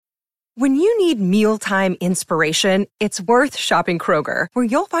When you need mealtime inspiration, it's worth shopping Kroger, where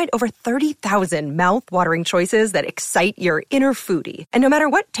you'll find over 30,000 mouth-watering choices that excite your inner foodie. And no matter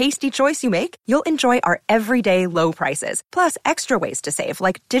what tasty choice you make, you'll enjoy our everyday low prices, plus extra ways to save,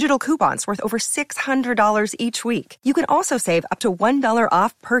 like digital coupons worth over $600 each week. You can also save up to $1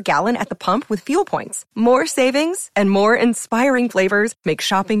 off per gallon at the pump with fuel points. More savings and more inspiring flavors make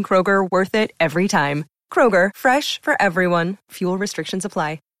shopping Kroger worth it every time. Kroger, fresh for everyone. Fuel restrictions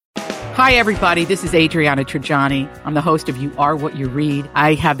apply. Hi, everybody. This is Adriana Trajani. I'm the host of You Are What You Read.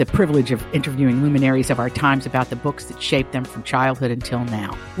 I have the privilege of interviewing luminaries of our times about the books that shaped them from childhood until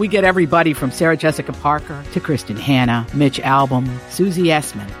now. We get everybody from Sarah Jessica Parker to Kristen Hanna, Mitch Albom, Susie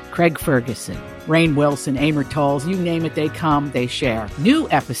Essman, Craig Ferguson, Rainn Wilson, Amor Tolls, you name it, they come, they share. New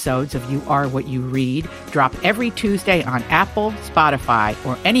episodes of You Are What You Read drop every Tuesday on Apple, Spotify,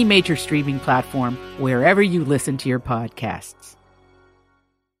 or any major streaming platform wherever you listen to your podcasts.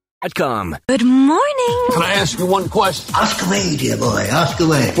 Good morning. Can I ask you one question? Ask away, dear boy, ask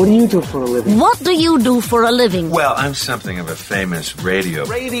away. What do you do for a living? What do you do for a living? Well, I'm something of a famous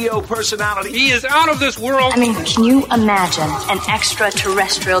radio personality. He is out of this world. I mean, can you imagine an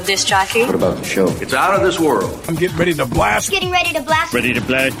extraterrestrial disc jockey? What about the show? It's out of this world. I'm getting ready to blast. Getting ready to blast. Ready to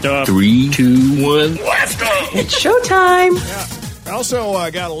blast off. 3, 2, 1, blast off. It's showtime. Yeah. I also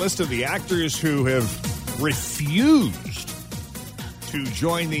got a list of the actors who have refused to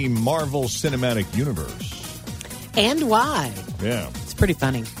join the Marvel Cinematic Universe. And why? Yeah. It's pretty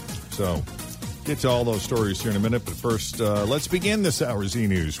funny. So, get to all those stories here in a minute. But first, let's begin this hour's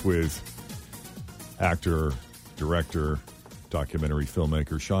E-News with actor, director, documentary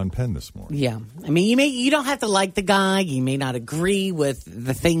filmmaker Sean Penn this morning. Yeah. I mean, you don't have to like the guy. You may not agree with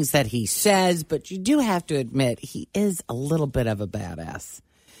the things that he says, but you do have to admit he is a little bit of a badass.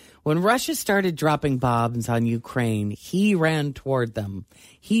 When Russia started dropping bombs on Ukraine, he ran toward them.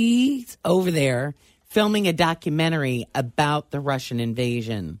 He's over there filming a documentary about the Russian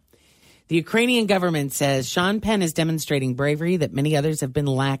invasion. The Ukrainian government says Sean Penn is demonstrating bravery that many others have been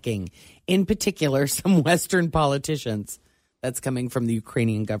lacking, in particular some Western politicians. That's coming from the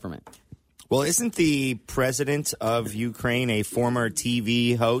Ukrainian government. Well, isn't the president of Ukraine a former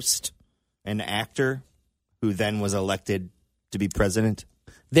TV host, an actor, who then was elected to be president?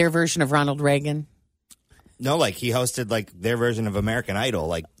 Their version of Ronald Reagan? No, like he hosted like their version of American Idol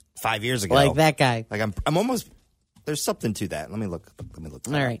like 5 years ago. Like that guy. Like I'm almost, there's something to that. Let me look.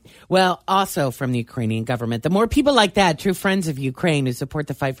 All right. Well, also from the Ukrainian government, the more people like that, true friends of Ukraine who support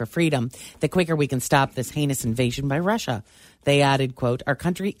the fight for freedom, the quicker we can stop this heinous invasion by Russia. They added, quote, our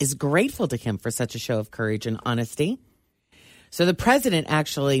country is grateful to him for such a show of courage and honesty. So the president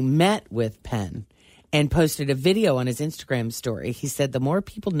actually met with Penn and posted a video on his Instagram story. He said the more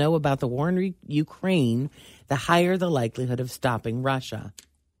people know about the war in Ukraine, the higher the likelihood of stopping Russia.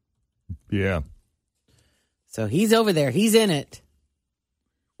 Yeah. So he's over there. He's in it.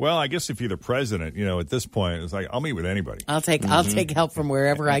 Well, I guess if you're the president, at this point, it's like, I'll meet with anybody. I'll take help from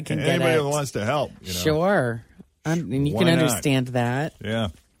wherever I can get it. Anybody that wants to help. Sure. And you can understand that. Yeah.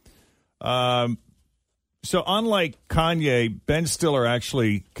 So unlike Kanye, Ben Stiller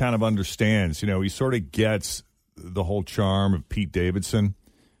actually kind of understands. He sort of gets the whole charm of Pete Davidson.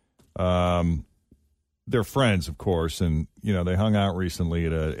 They're friends, of course, and they hung out recently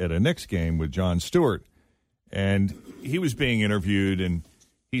at a Knicks game with Jon Stewart, and he was being interviewed, and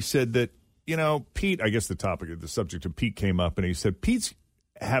he said that Pete. I guess the subject of Pete came up, and he said Pete's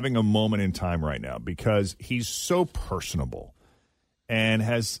having a moment in time right now because he's so personable and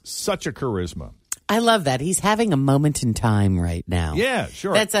has such a charisma. I love that. He's having a moment in time right now. Yeah,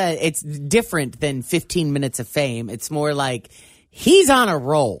 sure. It's different than 15 minutes of fame. It's more like he's on a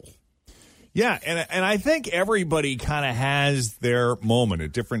roll. Yeah, and I think everybody kind of has their moment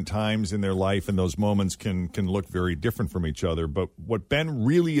at different times in their life, and those moments can look very different from each other. But what Ben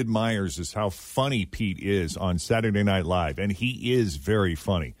really admires is how funny Pete is on Saturday Night Live, and he is very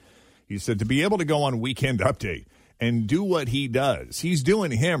funny. He said to be able to go on Weekend Update and do what he does. He's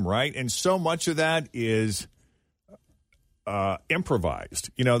doing him, right? And so much of that is improvised.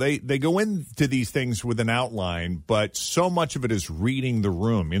 They go into these things with an outline, but so much of it is reading the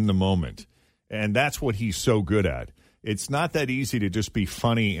room in the moment. And that's what he's so good at. It's not that easy to just be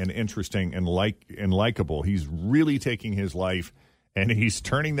funny and interesting and likable. He's really taking his life and he's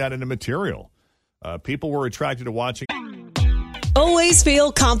turning that into material. People were attracted to watching. Always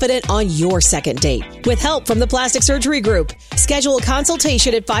feel confident on your second date. With help from the Plastic Surgery Group. Schedule a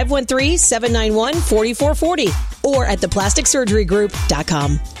consultation at 513-791-4440 or at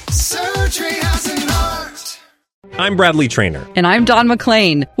theplasticsurgerygroup.com. Surgery has an art. I'm Bradley Trainer. And I'm Don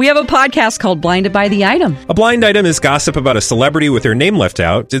McClain. We have a podcast called Blinded by the Item. A blind item is gossip about a celebrity with their name left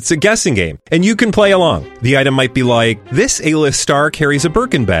out. It's a guessing game, and you can play along. The item might be like, this A-list star carries a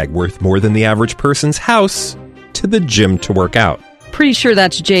Birkin bag worth more than the average person's house to the gym to work out. Pretty sure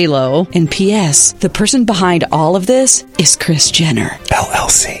that's J-Lo. And P.S. the person behind all of this is Kris Jenner,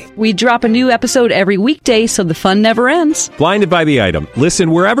 LLC. We drop a new episode every weekday so the fun never ends. Blinded by the Item.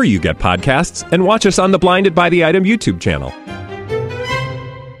 Listen wherever you get podcasts and watch us on the Blinded by the Item YouTube channel.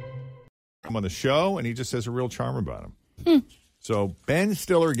 I'm on the show, and he just has a real charm about him. So Ben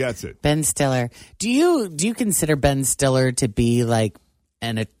Stiller gets it. Ben Stiller. Do you consider Ben Stiller to be like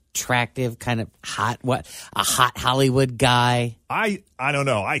an attractive, kind of hot Hollywood guy? I don't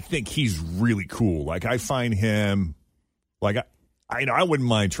know. I think he's really cool. Like, I find him, like, I wouldn't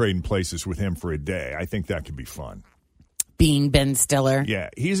mind trading places with him for a day. I think that could be fun. Being Ben Stiller? Yeah.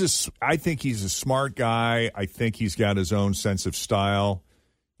 I think he's a smart guy. I think he's got his own sense of style.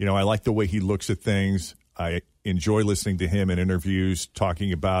 You know, I like the way he looks at things. I enjoy listening to him in interviews,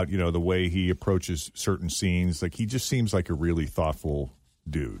 talking about, you know, the way he approaches certain scenes. Like, he just seems like a really thoughtful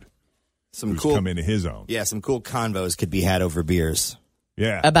dude. Some who's cool come into his own. Yeah, some cool convos could be had over beers.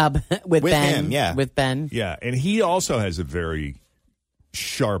 Yeah. With Ben. him, yeah. With Ben. Yeah, and he also has a very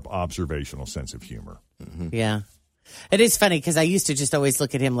sharp observational sense of humor. Mm-hmm. Yeah. It is funny because I used to just always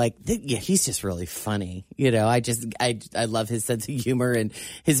look at him like, yeah, he's just really funny. You know, I love his sense of humor, and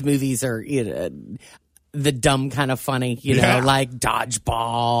his movies are, you know, the dumb kind of funny, you know, like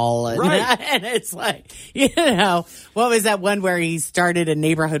Dodgeball. And, right. And it's like, you know, what was that one where he started a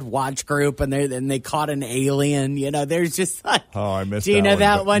neighborhood watch group and they caught an alien? You know, there's just like, oh, I missed do you know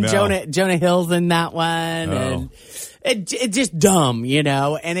that one? No. Jonah Hill's in that one. No. And it just dumb, you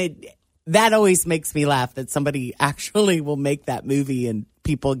know, and that always makes me laugh that somebody actually will make that movie and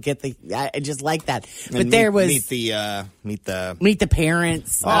people get I just like that. But and there was meet the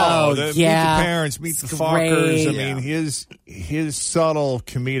parents. Oh, yeah. Meet the parents, meet the It's fuckers. I great. mean, his subtle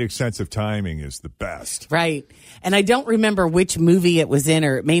comedic sense of timing is the best. Right. And I don't remember which movie it was in,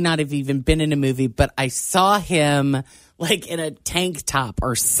 or it may not have even been in a movie, but I saw him like in a tank top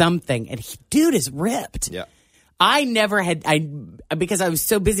or something, and dude is ripped. Yeah. I never had, because I was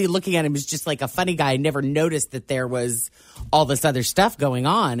so busy looking at him as just like a funny guy, I never noticed that there was all this other stuff going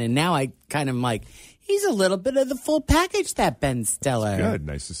on. And now I kind of like, he's a little bit of the full package, that Ben Stiller. Good.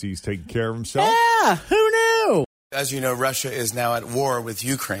 Nice to see he's taking care of himself. Yeah, who knew? As you know, Russia is now at war with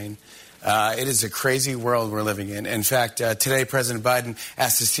Ukraine. It is a crazy world we're living in. In fact, today President Biden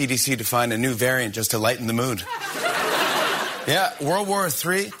asked the CDC to find a new variant just to lighten the mood. Yeah, World War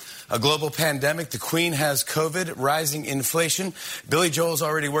III. A global pandemic, the Queen has COVID, rising inflation. Billy Joel's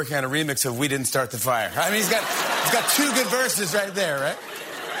already working on a remix of We Didn't Start the Fire. I mean, he's got two good verses right there, right?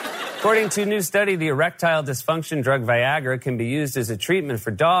 According to a new study, the erectile dysfunction drug Viagra can be used as a treatment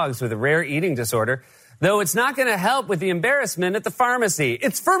for dogs with a rare eating disorder, though it's not going to help with the embarrassment at the pharmacy.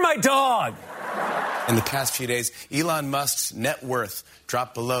 It's for my dog! In the past few days, Elon Musk's net worth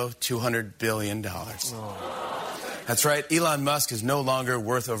dropped below $200 billion. That's right. Elon Musk is no longer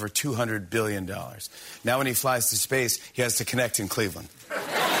worth over $200 billion. Now when he flies to space, he has to connect in Cleveland.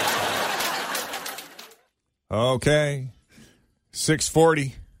 Okay.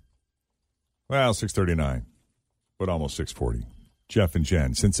 6:40. Well, 6:39, but almost 6:40. Jeff and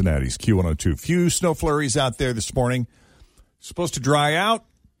Jen, Cincinnati's Q102. Few snow flurries out there this morning. Supposed to dry out.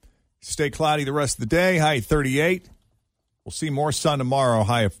 Stay cloudy the rest of the day. High at 38. We'll see more sun tomorrow.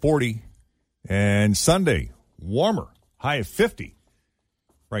 High at 40. And Sunday, warmer. High at 50.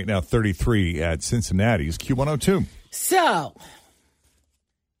 Right now, 33 at Cincinnati's Q102. So,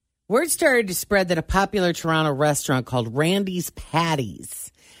 word started to spread that a popular Toronto restaurant called Randy's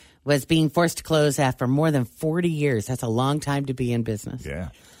Patties was being forced to close after more than 40 years. That's a long time to be in business. Yeah.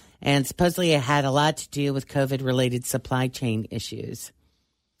 And supposedly it had a lot to do with COVID-related supply chain issues.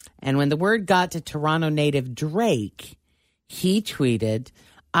 And when the word got to Toronto native Drake, he tweeted,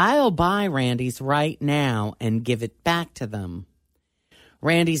 "I'll buy Randy's right now and give it back to them."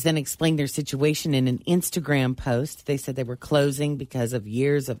 Randy's then explained their situation in an Instagram post. They said they were closing because of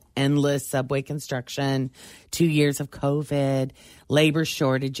years of endless subway construction, 2 years of COVID, labor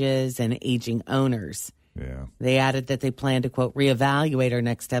shortages, and aging owners. Yeah. They added that they plan to, quote, reevaluate our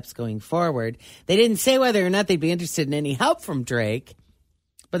next steps going forward. They didn't say whether or not they'd be interested in any help from Drake,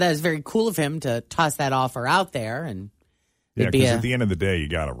 but that was very cool of him to toss that offer out there. And yeah, because at the end of the day, you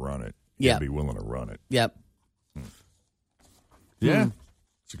got to run it. You got Yep. to be willing to run it. Yep. Yeah.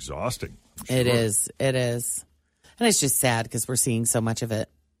 It's exhausting. It is. It is. And it's just sad because we're seeing so much of it.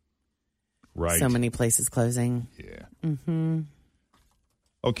 Right. So many places closing. Yeah. Mm-hmm.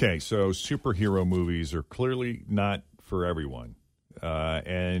 Okay, so superhero movies are clearly not for everyone.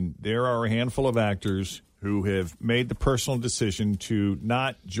 And there are a handful of actors who have made the personal decision to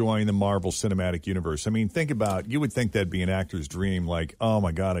not join the Marvel Cinematic Universe. I mean, think about, you would think that'd be an actor's dream, like, oh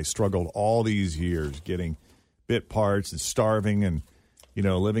my God, I struggled all these years getting bit parts and starving and,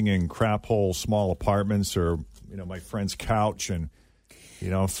 living in crap hole small apartments or, my friend's couch and,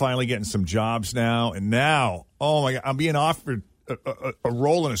 finally getting some jobs now. And now, oh my God, I'm being offered a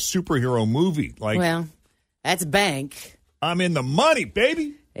role in a superhero movie. Like, well, that's bank. I'm in the money,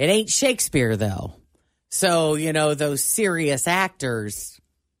 baby. It ain't Shakespeare, though. So, those serious actors,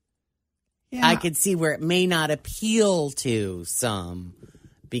 I could see where it may not appeal to some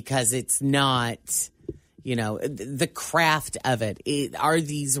because it's not, the craft of it. Are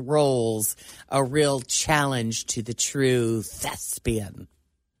these roles a real challenge to the true thespian?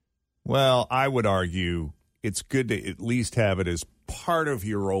 Well, I would argue it's good to at least have it as part of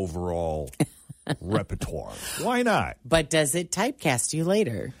your overall repertoire. Why not? But does it typecast you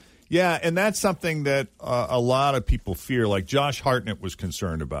later? Yeah, and that's something that a lot of people fear. Like Josh Hartnett was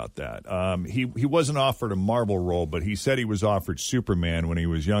concerned about that. He wasn't offered a Marvel role, but he said he was offered Superman when he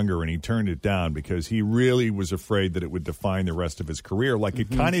was younger, and he turned it down because he really was afraid that it would define the rest of his career, like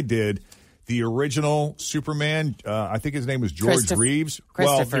it kind of did the original Superman. I think his name was George Reeves.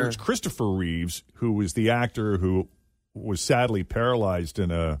 Well, it was Christopher Reeves, who was the actor who was sadly paralyzed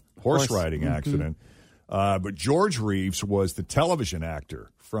in a horse riding accident. But George Reeves was the television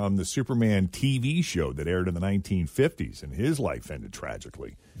actor from the Superman TV show that aired in the 1950s, and his life ended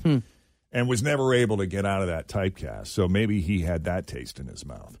tragically and was never able to get out of that typecast. So maybe he had that taste in his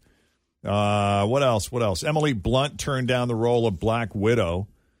mouth. What else? Emily Blunt turned down the role of Black Widow,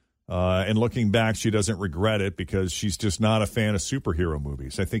 and looking back, she doesn't regret it because she's just not a fan of superhero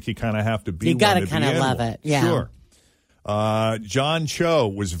movies. I think you kind of have to be. You got to kind of love it, yeah. Sure. John Cho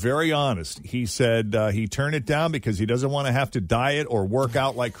was very honest. He said he turned it down because he doesn't want to have to diet or work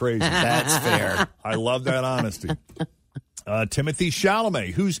out like crazy. That's fair. I love that honesty. Timothy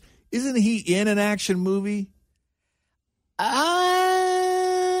Chalamet, isn't he in an action movie?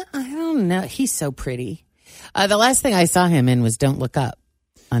 I don't know. He's so pretty. The last thing I saw him in was Don't Look Up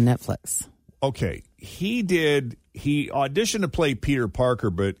on Netflix. Okay. He auditioned to play Peter Parker,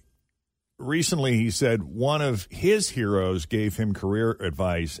 but recently, he said one of his heroes gave him career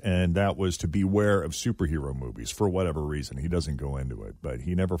advice, and that was to beware of superhero movies for whatever reason. He doesn't go into it, but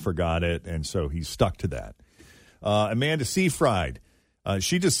he never forgot it, and so he stuck to that. Amanda Seyfried,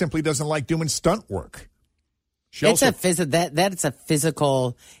 she just simply doesn't like doing stunt work. That's a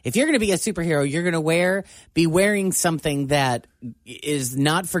physical. If you're going to be a superhero, you're going to be wearing something that is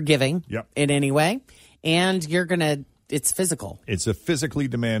not forgiving in any way, and it's physical. It's a physically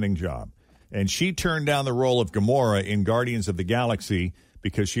demanding job. And she turned down the role of Gamora in Guardians of the Galaxy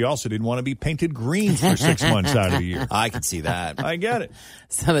because she also didn't want to be painted green for 6 months out of the year. I can see that. I get it.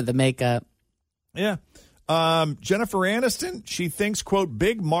 Some of the makeup. Yeah. Jennifer Aniston, she thinks, quote,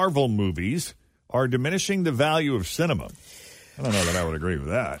 big Marvel movies are diminishing the value of cinema. I don't know that I would agree with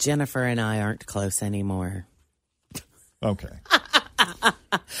that. Jennifer and I aren't close anymore. Okay.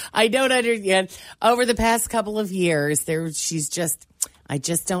 I don't understand. Over the past couple of years, I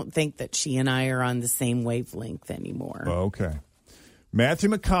just don't think that she and I are on the same wavelength anymore. Okay. Matthew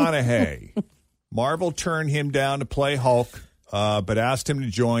McConaughey. Marvel turned him down to play Hulk, but asked him to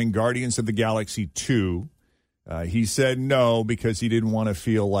join Guardians of the Galaxy 2. He said no because he didn't want to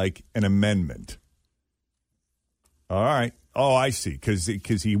feel like an amendment. All right. Oh, I see.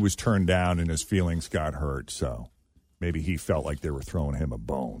 Because he was turned down and his feelings got hurt, so maybe he felt like they were throwing him a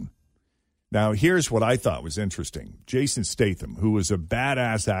bone. Now, here's what I thought was interesting. Jason Statham, who was a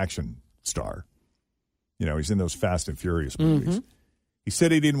badass action star, he's in those Fast and Furious movies. Mm-hmm. He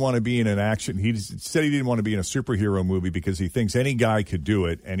said he didn't want to be in he said he didn't want to be in a superhero movie because he thinks any guy could do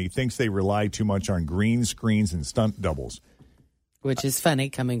it, and he thinks they rely too much on green screens and stunt doubles. Which is funny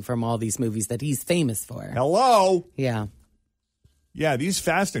coming from all these movies that he's famous for. Hello? Yeah. Yeah, these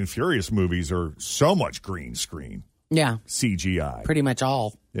Fast and Furious movies are so much green screen. Yeah. CGI. Pretty much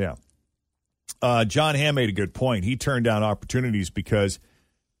all. Yeah. John Hamm made a good point. He turned down opportunities because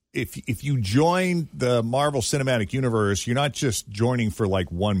if you join the Marvel Cinematic Universe, you're not just joining for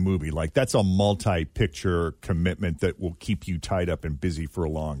like one movie. Like that's a multi-picture commitment that will keep you tied up and busy for a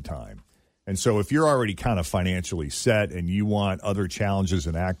long time. And so if you're already kind of financially set and you want other challenges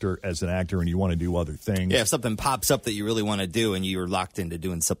as an actor and you want to do other things. Yeah, if something pops up that you really want to do and you're locked into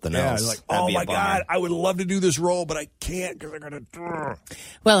doing something else. Yeah, like, oh my God, I would love to do this role, but I can't because they're going to.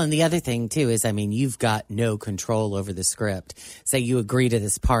 Well, and the other thing, too, is, I mean, you've got no control over the script. Say you agree to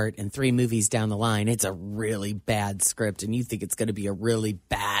this part and 3 movies down the line, it's a really bad script and you think it's going to be a really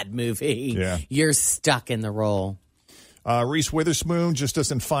bad movie. Yeah. You're stuck in the role. Reese Witherspoon just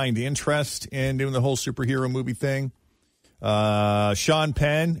doesn't find interest in doing the whole superhero movie thing. Sean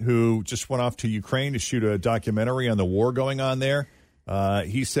Penn, who just went off to Ukraine to shoot a documentary on the war going on there,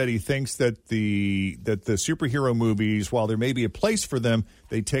 he said he thinks that the superhero movies, while there may be a place for them,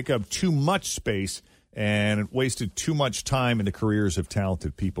 they take up too much space and wasted too much time in the careers of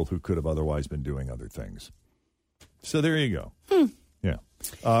talented people who could have otherwise been doing other things. So there you go. Yeah.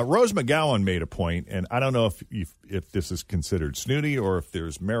 Rose McGowan made a point, and I don't know if this is considered snooty or if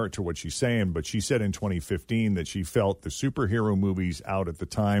there's merit to what she's saying, but she said in 2015 that she felt the superhero movies out at the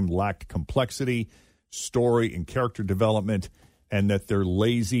time lacked complexity, story, and character development, and that they're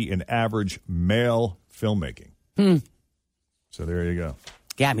lazy and average male filmmaking. So there you go.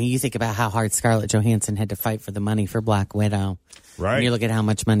 Yeah, I mean, you think about how hard Scarlett Johansson had to fight for the money for Black Widow. Right. And you look at how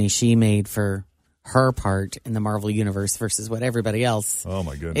much money she made for her part in the Marvel Universe versus what everybody else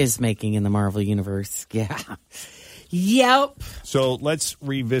is making in the Marvel Universe. Yeah. Yep. So let's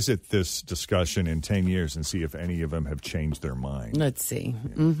revisit this discussion in 10 years and see if any of them have changed their mind. Let's see.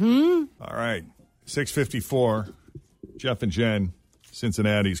 Mm-hmm. All right. 6:54. Jeff and Jen,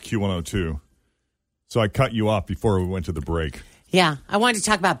 Cincinnati's Q102. So I cut you off before we went to the break. Yeah. I wanted to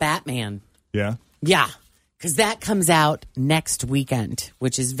talk about Batman. Yeah? Yeah. Because that comes out next weekend,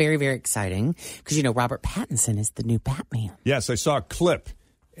 which is very, very exciting. Because, you know, Robert Pattinson is the new Batman. Yes, I saw a clip.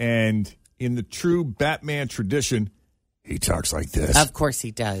 And in the true Batman tradition, he talks like this. Of course he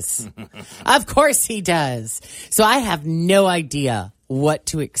does. Of course he does. So I have no idea what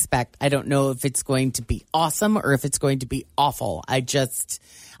to expect. I don't know if it's going to be awesome or if it's going to be awful.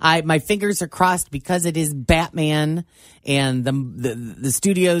 My fingers are crossed because it is Batman and the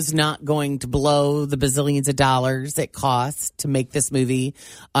studio's not going to blow the bazillions of dollars it costs to make this movie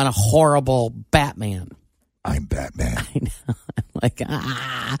on a horrible Batman. I'm Batman. I know. I'm like,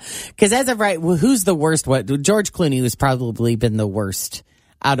 because as of right, who's the worst? George Clooney has probably been the worst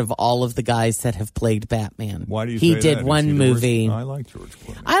out of all of the guys that have played Batman. Why do you He say did that? one movie. I like George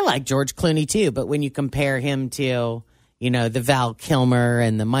Clooney. I like George Clooney too, but when you compare him to, you know, the Val Kilmer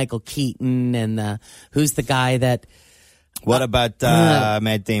and the Michael Keaton and who's the guy that... What about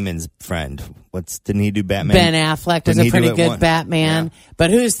Matt Damon's friend? Didn't he do Batman? Ben Affleck was a pretty good Batman. Yeah.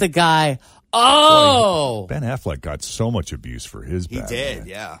 But who's the guy... Oh! Ben Affleck got so much abuse for his Batman. He did,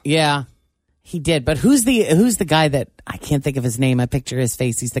 yeah. Yeah, he did. But who's the guy that... I can't think of his name. I picture his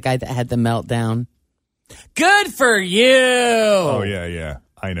face. He's the guy that had the meltdown. Good for you! Oh, yeah.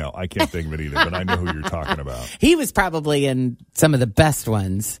 I know. I can't think of it either, but I know who you're talking about. He was probably in some of the best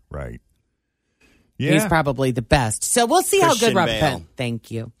ones. Right. Yeah. He's probably the best. So we'll see how good Robert Pattinson.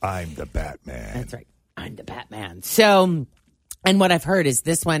 Thank you. I'm the Batman. That's right. I'm the Batman. So, and what I've heard is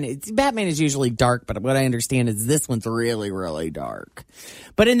this one, Batman is usually dark, but what I understand is this one's really, really dark.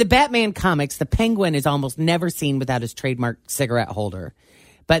 But in the Batman comics, the Penguin is almost never seen without his trademark cigarette holder.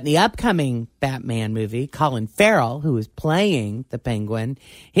 But in the upcoming Batman movie, Colin Farrell, who is playing the Penguin,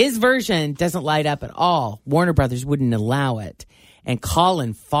 his version doesn't light up at all. Warner Brothers wouldn't allow it. And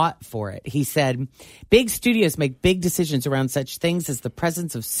Colin fought for it. He said, big studios make big decisions around such things as the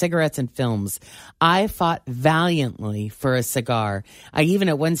presence of cigarettes in films. I fought valiantly for a cigar. I even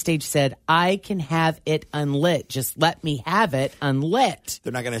at one stage said, I can have it unlit. Just let me have it unlit.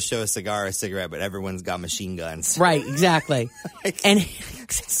 They're not going to show a cigar or a cigarette, but everyone's got machine guns. Right, exactly. And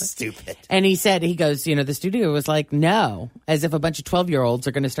stupid. And he goes, you know, the studio was like, no, as if a bunch of 12-year-olds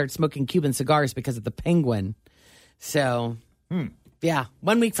are going to start smoking Cuban cigars because of the Penguin. So... Yeah,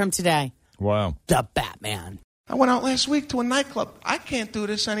 1 week from today. Wow. The Batman. I went out last week to a nightclub. I can't do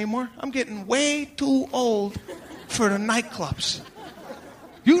this anymore. I'm getting way too old for the nightclubs.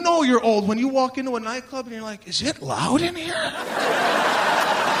 You know you're old when you walk into a nightclub and you're like, is it loud in here?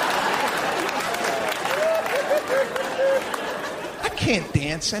 I can't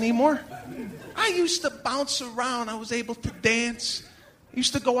dance anymore. I used to bounce around. I was able to dance. I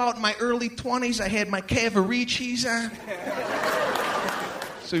used to go out in my early 20s. I had my Cavariccis on.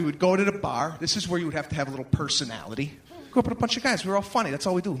 So you would go to the bar. This is where you would have to have a little personality. Go up with a bunch of guys. We were all funny. That's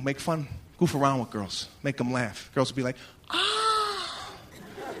all we do. Make fun. Goof around with girls. Make them laugh. Girls would be like,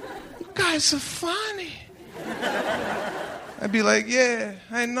 you guys are funny. I'd be like, yeah,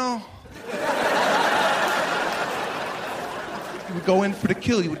 I know. You would go in for the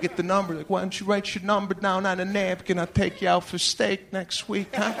kill. You would get the number. Like, why don't you write your number down on a napkin? I'll take you out for steak next week,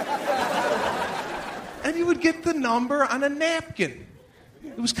 huh? And you would get the number on a napkin.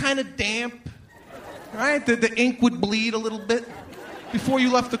 It was kind of damp, right? The ink would bleed a little bit. Before you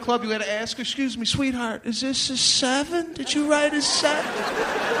left the club, you had to ask, excuse me, sweetheart, is this a 7? Did you write a 7?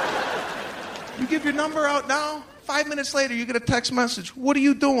 You give your number out now. 5 minutes later, you get a text message. What are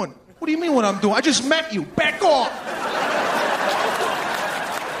you doing? What do you mean what I'm doing? I just met you. Back off.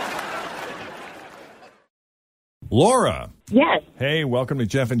 Laura. Yes. Hey, welcome to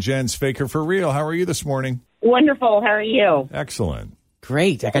Jeff and Jen's Faker for Real. How are you this morning? Wonderful. How are you? Excellent.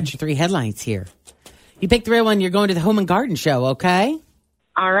 Great. I got your 3 headlines here. You picked the real one. You're going to the Home and Garden Show, okay?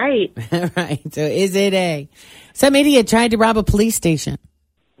 All right. All right. So is it A, some idiot tried to rob a police station?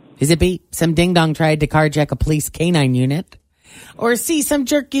 Is it B, some ding-dong tried to carjack a police canine unit? Or C, some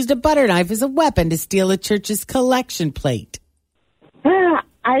jerk used a butter knife as a weapon to steal a church's collection plate?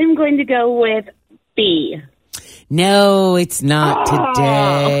 I'm going to go with B. No, it's not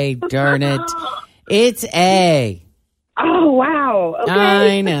today. Darn it. It's A. Oh, wow. Okay.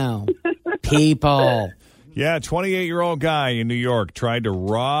 I know. People. Yeah, 28-year-old guy in New York tried to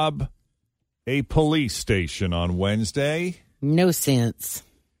rob a police station on Wednesday. No sense.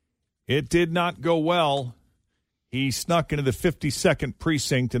 It did not go well. He snuck into the 52nd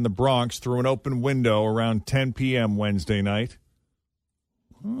precinct in the Bronx through an open window around 10 p.m. Wednesday night.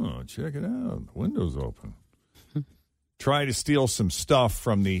 Oh, check it out. The window's open. Tried to steal some stuff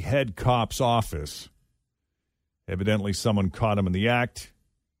from the head cop's office. Evidently, someone caught him in the act.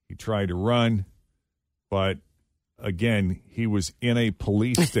 He tried to run, but again, he was in a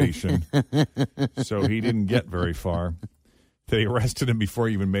police station, so he didn't get very far. They arrested him before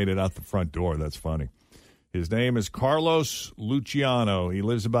he even made it out the front door. That's funny. His name is Carlos Luciano. He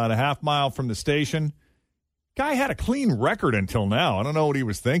lives about a half mile from the station. Guy had a clean record until now. I don't know what he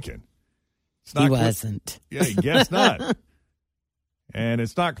was thinking. He wasn't. Yeah, I guess not. And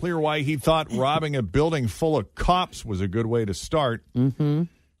it's not clear why he thought robbing a building full of cops was a good way to start. Mm-hmm.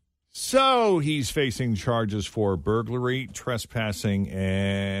 So he's facing charges for burglary, trespassing,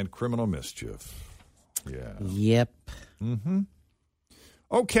 and criminal mischief. Yeah. Yep. Mm-hmm.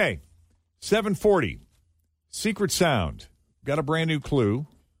 Okay. 7:40. Secret sound. Got a brand new clue.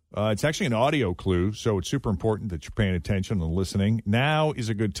 It's actually an audio clue, so it's super important that you're paying attention and listening. Now is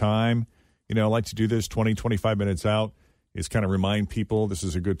a good time. You know, I like to do this 20, 25 minutes out. Is kind of remind people this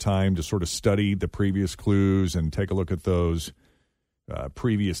is a good time to sort of study the previous clues and take a look at those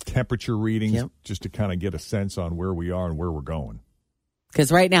previous temperature readings just to kind of get a sense on where we are and where we're going. Because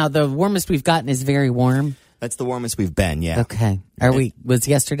right now, the warmest we've gotten is very warm. That's the warmest we've been, yeah. Okay. Was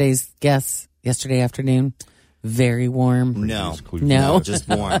yesterday's guess, yesterday afternoon, very warm? No, just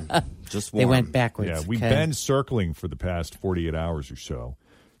warm. Just warm. They went backwards. Yeah, we've been circling for the past 48 hours or so.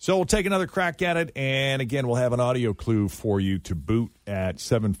 So we'll take another crack at it, and again, we'll have an audio clue for you to boot at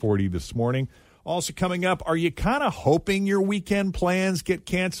 7:40 this morning. Also coming up, are you kind of hoping your weekend plans get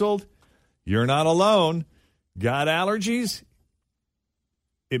canceled? You're not alone. Got allergies?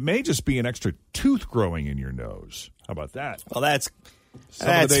 It may just be an extra tooth growing in your nose. How about that? Well, that's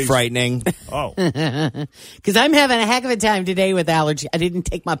frightening. Oh. Because I'm having a heck of a time today with allergy. I didn't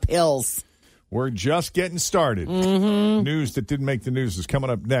take my pills. We're just getting started. Mm-hmm. News that didn't make the news is coming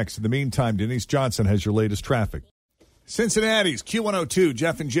up next. In the meantime, Denise Johnson has your latest traffic. Cincinnati's Q102,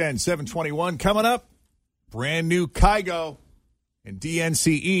 Jeff and Jen, 721. Coming up, brand new Kygo and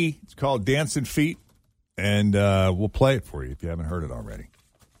DNCE. It's called Dancing Feet, and we'll play it for you if you haven't heard it already.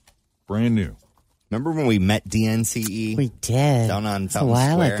 Brand new. Remember when we met DNCE? We did. Down on It's a Fountain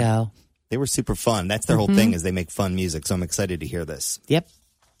while Square? ago. They were super fun. That's their whole thing is they make fun music, so I'm excited to hear this. Yep.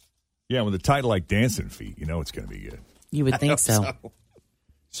 Yeah, with a title like Dancing Feet, you know it's going to be good. You would think so.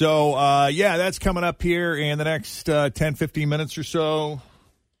 So, yeah, that's coming up here in the next 10, 15 minutes or so.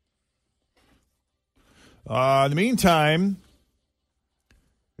 In the meantime,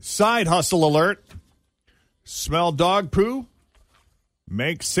 side hustle alert. Smell dog poo,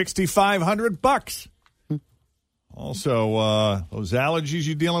 make $6,500. Also, those allergies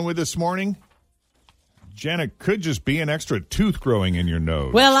you're dealing with this morning, Jen, it could just be an extra tooth growing in your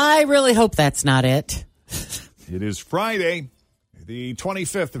nose. Well, I really hope that's not it. It is Friday, the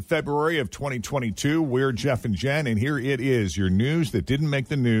 25th of February of 2022. We're Jeff and Jen, and here it is, your news that didn't make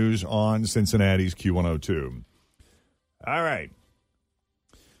the news on Cincinnati's Q102. All right.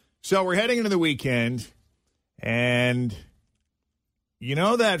 So we're heading into the weekend, and you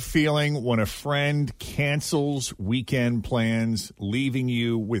know that feeling when a friend cancels weekend plans, leaving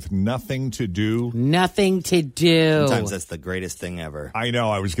you with nothing to do? Nothing to do. Sometimes that's the greatest thing ever. I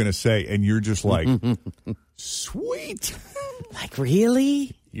know, I was going to say, and you're just like, sweet. Like,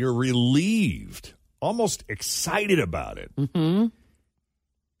 really? You're relieved, almost excited about it. Mm-hmm.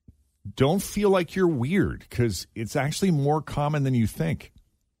 Don't feel like you're weird because it's actually more common than you think.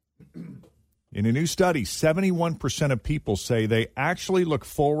 In a new study, 71% of people say they actually look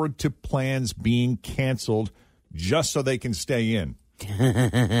forward to plans being canceled just so they can stay in.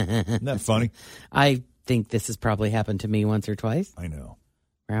 Isn't that funny? I think this has probably happened to me once or twice. I know.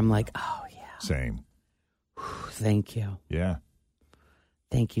 Where I'm like, oh, yeah. Same. Thank you. Yeah.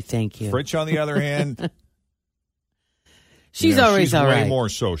 Thank you. Fritch, on the other hand, she's always all right. Way more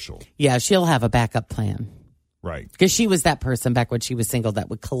social. Yeah, she'll have a backup plan. Right. Because she was that person back when she was single that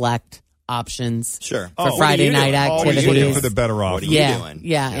would collect options for Oh, Friday night activities. Always looking for the better offer. What are you doing?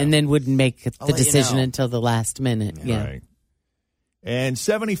 Yeah, and then wouldn't make the let you decision know. until the last minute. Yeah. Right. And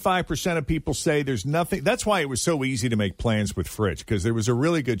 75% of people say there's nothing. That's why it was so easy to make plans with Fritch, because there was a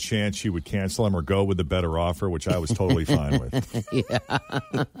really good chance she would cancel them or go with the better offer, which I was totally fine with.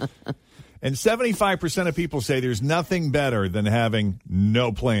 Yeah. And 75% of people say there's nothing better than having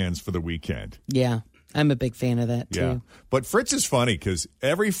no plans for the weekend. Yeah. I'm a big fan of that, too. Yeah. But Fritz is funny because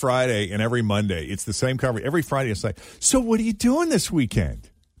every Friday and every Monday, it's the same conversation. Every Friday, it's like, so what are you doing this weekend?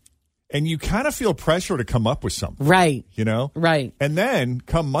 And you kind of feel pressure to come up with something. Right. You know? Right. And then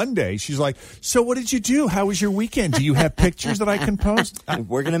come Monday, she's like, so what did you do? How was your weekend? Do you have pictures that I can post?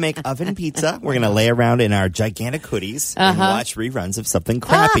 We're going to make oven pizza. We're going to lay around in our gigantic hoodies and watch reruns of something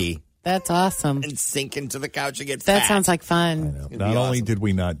crappy. That's awesome. And sink into the couch and get That fat. sounds like fun. Not only did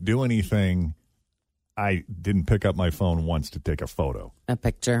we not do anything, I didn't pick up my phone once to take a photo. A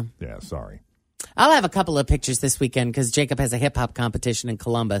picture. Yeah, sorry. I'll have a couple of pictures this weekend because Jacob has a hip-hop competition in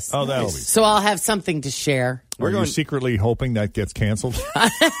Columbus. Oh, that'll be So I'll have something to share. Are you secretly hoping that gets canceled?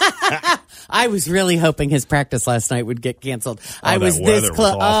 I was really hoping his practice last night would get canceled. I was that this weather was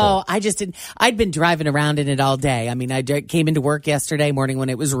close. awful. I just didn't. I'd been driving around in it all day. I mean, I came into work yesterday morning when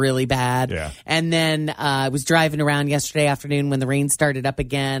it was really bad. Yeah. And then I was driving around yesterday afternoon when the rain started up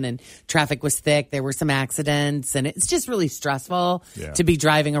again and traffic was thick. There were some accidents and it's just really stressful to be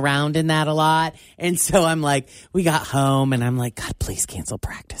driving around in that a lot. And so I'm like, we got home and I'm like, God, please cancel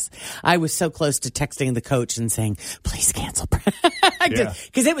practice. I was so close to texting the coach and saying, please cancel practice.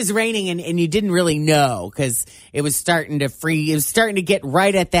 Because it was raining and you didn't really know because it was starting to freeze. It was starting to get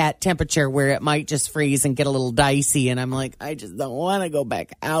right at that temperature where it might just freeze and get a little dicey. And I'm like, I just don't want to go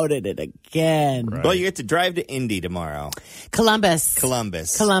back out at it again. Right. Well, you get to drive to Indy tomorrow. Columbus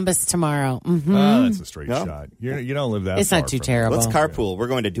tomorrow. Mm-hmm. Oh, that's a straight shot. You don't live that It's far not too from terrible. Let's carpool. We're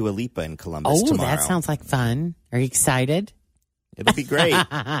going to Dua Lipa in Columbus Oh, tomorrow. that sounds like fun. Are you excited? It'll be great.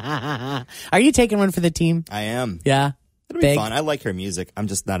 Are you taking one for the team? I am. Yeah. It'll be fun. I like her music. I'm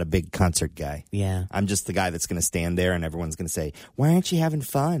just not a big concert guy. Yeah. I'm just the guy that's going to stand there and everyone's going to say, why aren't you having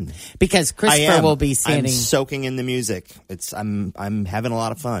fun? Because Christopher will be standing. I'm soaking in the music. I'm having a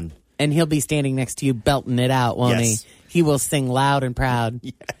lot of fun. And he'll be standing next to you belting it out, won't he? He will sing loud and proud.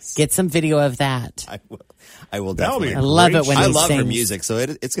 Yes. Get some video of that. I will That'll be definitely. a I love it when I he love her sings. music, so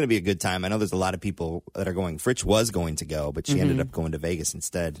it's going to be a good time. I know there's a lot of people that are going. Fritch was going to go, but she ended up going to Vegas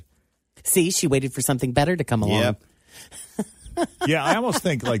instead. See, she waited for something better to come along. Yep. Yeah, I almost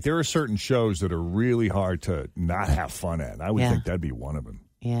think like there are certain shows that are really hard to not have fun at. I would think that'd be one of them.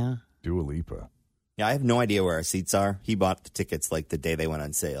 Yeah. Dua Lipa. Yeah, I have no idea where our seats are. He bought the tickets like the day they went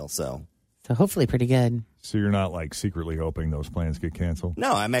on sale, so hopefully pretty good. So you're not like secretly hoping those plans get canceled?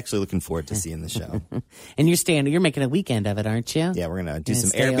 no, I'm actually looking forward to seeing the show. And you're making a weekend of it, aren't you? Yeah, we're going to do Gonna some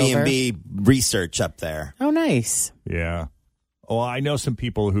stay Airbnb research up there. Oh, nice. Yeah. Oh, I know some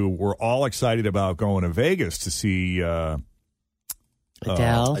people who were all excited about going to Vegas to see Adele.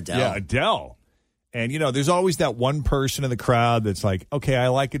 Yeah, Adele. And, there's always that one person in the crowd that's like, okay, I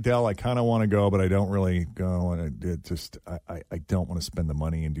like Adele. I kind of want to go, but I don't really go. And I don't want to spend the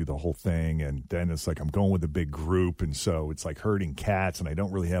money and do the whole thing. And then it's like I'm going with a big group. And so it's like herding cats, and I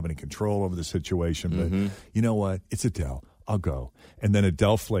don't really have any control over the situation. But you know what? It's Adele. I'll go. And then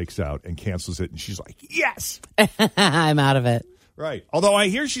Adele flakes out and cancels it. And she's like, yes. I'm out of it. Right. Although I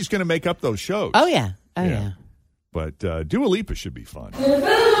hear she's going to make up those shows. Oh, yeah. Oh, yeah. But Dua Lipa should be fun.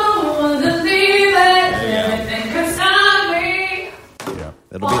 Yeah.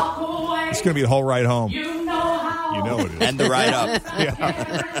 It's going to be the whole ride home. You know it is. And the ride up.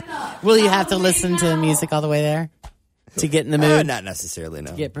 Yeah. Will you have to listen to the music all the way there to get in the mood? Not necessarily,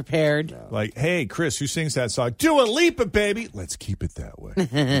 no. Get prepared. No. Like, hey, Chris, who sings that song? Dua Lipa, baby. Let's keep it that way.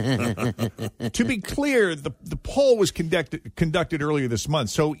 To be clear, the poll was conducted earlier this month.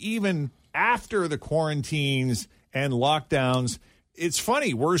 So even after the quarantines and lockdowns, it's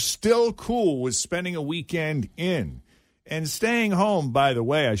funny. We're still cool with spending a weekend in. And staying home, by the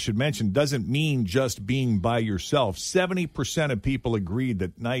way, I should mention, doesn't mean just being by yourself. 70% of people agreed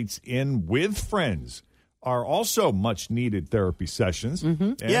that nights in with friends are also much-needed therapy sessions.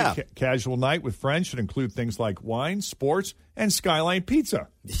 Mm-hmm. And casual night with friends should include things like wine, sports, and Skyline Pizza.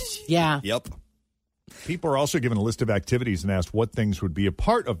 Yeah. Yep. People are also given a list of activities and asked what things would be a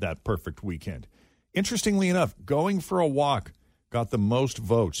part of that perfect weekend. Interestingly enough, going for a walk got the most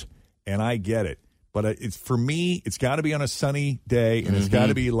votes, and I get it. But it's for me, it's got to be on a sunny day, and it's got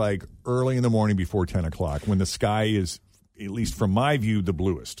to be like early in the morning before 10 o'clock when the sky is, at least from my view, the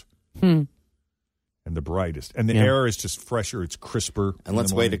bluest and the brightest. And the air is just fresher. It's crisper. And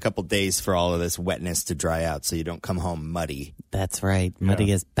let's wait a couple days for all of this wetness to dry out so you don't come home muddy. That's right.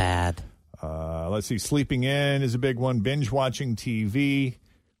 Muddy is bad. Let's see. Sleeping in is a big one. Binge watching TV,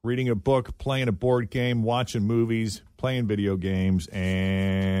 reading a book, playing a board game, watching movies, playing video games,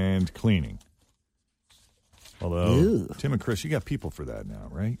 and cleaning. Although, Tim and Chris, you got people for that now,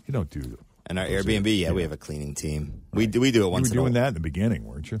 right? You don't do And our Airbnb, we have a cleaning team. We do it once in a You were while. doing that in the beginning,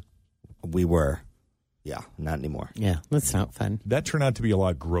 weren't you? We were. Yeah, not anymore. Yeah, that's not fun. Did that turned out to be a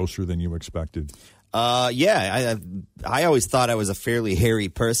lot grosser than you expected? I always thought I was a fairly hairy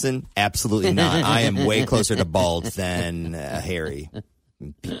person. Absolutely not. I am way closer to bald than hairy.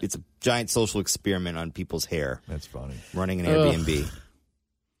 It's a giant social experiment on people's hair. That's funny. Running an Airbnb.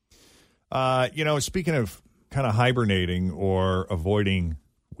 Speaking of kind of hibernating or avoiding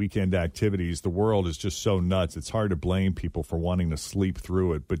weekend activities, the world is just so nuts. It's hard to blame people for wanting to sleep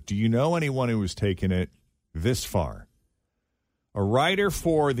through it. But do you know anyone who has taken it this far? A writer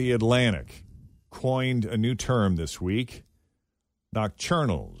for The Atlantic coined a new term this week,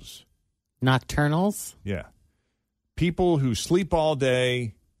 nocturnals. Nocturnals? Yeah. People who sleep all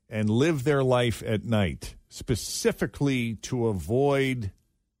day and live their life at night, specifically to avoid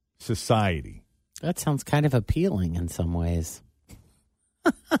society. That sounds kind of appealing in some ways.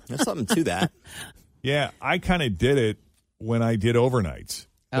 There's something to that. Yeah, I kind of did it when I did overnights.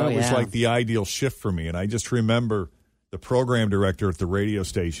 That was like the ideal shift for me. And I just remember the program director at the radio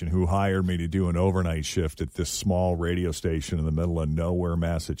station who hired me to do an overnight shift at this small radio station in the middle of nowhere,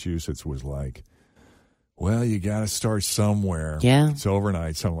 Massachusetts, was like, well, you got to start somewhere. Yeah. It's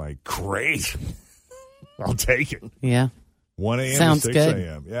overnight. So I'm like, great. I'll take it. Yeah. 1 a.m. Sounds to 6 good.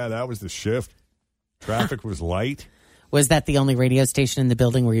 a.m. Yeah, that was the shift. Traffic was light. Was that the only radio station in the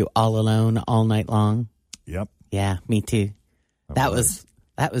building? Were you all alone all night long? Yep. Yeah, me too. That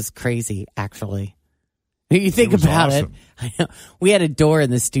was crazy, actually. You think was about awesome. it. I know. We had a door in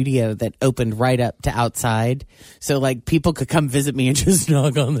the studio that opened right up to outside. So, like, people could come visit me and just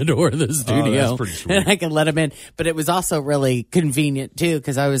knock on the door of the studio. that's pretty sweet. And I could let them in. But it was also really convenient, too,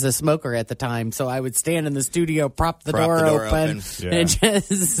 because I was a smoker at the time. So I would stand in the studio, prop the door open. And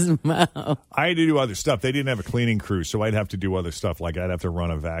just smoke. I had to do other stuff. They didn't have a cleaning crew, so I'd have to do other stuff. Like I'd have to run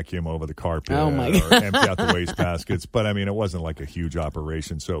a vacuum over the carpet Oh, my or empty out the waste baskets. But, I mean, it wasn't like a huge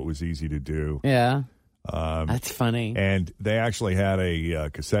operation, so it was easy to do. Yeah. That's funny. And they actually had a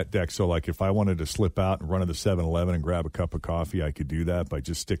cassette deck, so like if I wanted to slip out and run to the 7-Eleven and grab a cup of coffee, I could do that by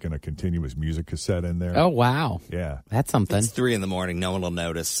just sticking a continuous music cassette in there. Oh, wow. Yeah. That's something. It's 3 a.m. No one will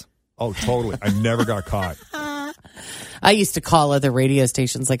notice. Oh, totally. I never got caught. I used to call other radio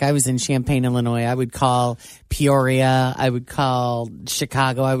stations. Like I was in Champaign, Illinois. I would call Peoria. I would call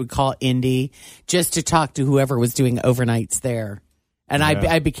Chicago. I would call Indy just to talk to whoever was doing overnights there. And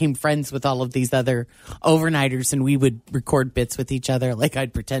I became friends with all of these other overnighters, and we would record bits with each other. Like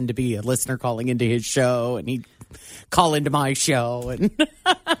I'd pretend to be a listener calling into his show, and he'd call into my show, and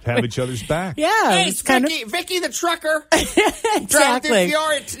have each other's back. Yeah, hey, it's Vicky the trucker. Exactly. Driving through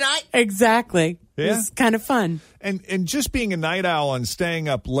Peoria tonight. Exactly. Yeah. It was kind of fun. And just being a night owl and staying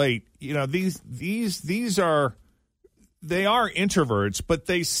up late, you know, these are. They are introverts, but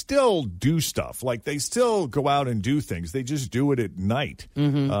they still do stuff. Like, they still go out and do things. They just do it at night.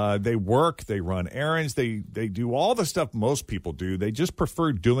 Mm-hmm. They work. They run errands. They do all the stuff most people do. They just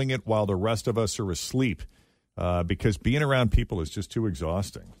prefer doing it while the rest of us are asleep because being around people is just too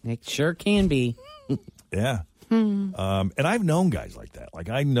exhausting. It sure can be. Yeah. And I've known guys like that. Like,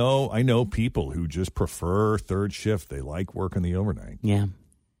 I know people who just prefer third shift. They like working the overnight. Yeah.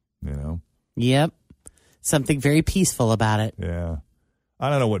 You know? Yep. Something very peaceful about it. Yeah.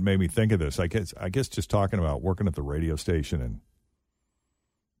 I don't know what made me think of this. I guess just talking about working at the radio station and,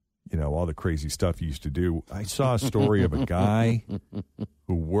 you know, all the crazy stuff you used to do. I saw a story of a guy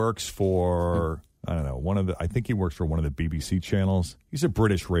who works for, I don't know, I think he works for one of the BBC channels. He's a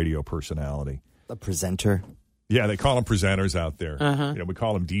British radio personality. A presenter? Yeah, they call them presenters out there. Uh-huh. You know, we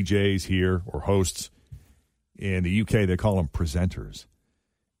call them DJs here or hosts. In the UK, they call them presenters.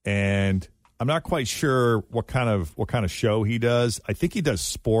 And I'm not quite sure what kind of show he does. I think he does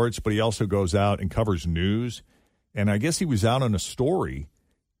sports, but he also goes out and covers news. And I guess he was out on a story,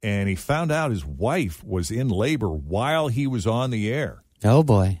 and he found out his wife was in labor while he was on the air. Oh,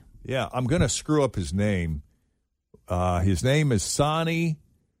 boy. Yeah, I'm going to screw up his name. His name is Sani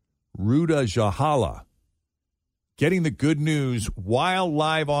Rudajahala. Getting the good news while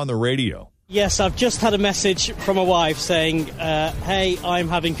live on the radio. Yes, I've just had a message from my wife saying, hey, I'm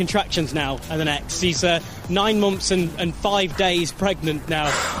having contractions now and the next. She's 9 months and 5 days pregnant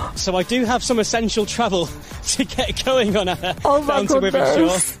now. So I do have some essential travel to get going on her. Oh, my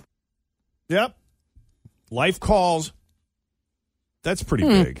goodness. Yep. Life calls. That's pretty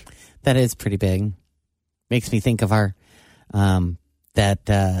big. That is pretty big. Makes me think of our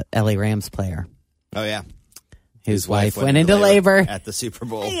that LA Rams player. Oh, yeah. His wife went into labor at the Super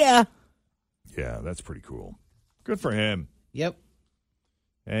Bowl. Yeah. Yeah, that's pretty cool. Good for him. Yep.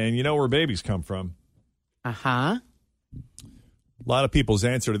 And you know where babies come from. Uh-huh. A lot of people's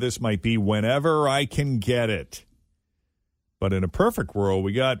answer to this might be whenever I can get it. But in a perfect world,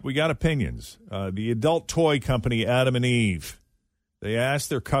 we got opinions. The adult toy company Adam and Eve, they asked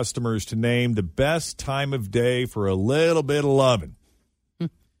their customers to name the best time of day for a little bit of loving.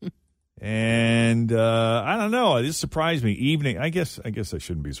 And I don't know. This surprised me. Evening. I guess I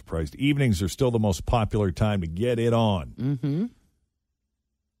shouldn't be surprised. Evenings are still the most popular time to get it on. Mm-hmm.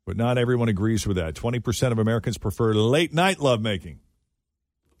 But not everyone agrees with that. 20% of Americans prefer late night lovemaking.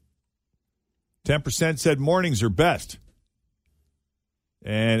 10% said mornings are best.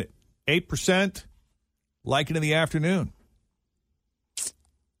 And 8% like it in the afternoon.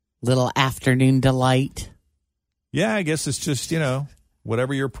 Little afternoon delight. Yeah, I guess it's just,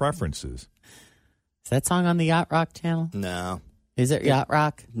 whatever your preference is. Is that song on the Yacht Rock channel? No. Is it Yacht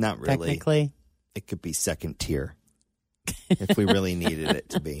Rock? Not really. Technically? It could be second tier if we really needed it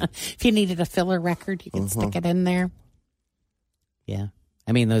to be. If you needed a filler record, you could stick it in there. Yeah.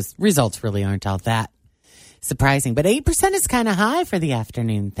 I mean, those results really aren't all that surprising, but 8% is kind of high for the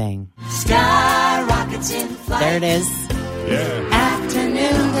afternoon thing. Sky rockets in flight. There it is. Yeah.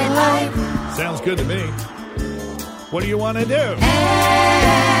 Afternoon delight. Sounds good to me. What do you want to do?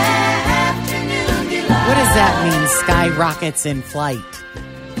 Afternoon delight. What does that mean, sky rockets in flight?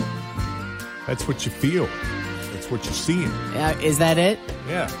 That's what you feel. That's what you're seeing. Is that it?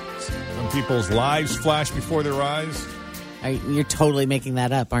 Yeah. Some people's lives flash before their eyes. You're totally making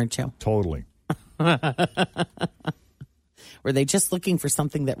that up, aren't you? Totally. Were they just looking for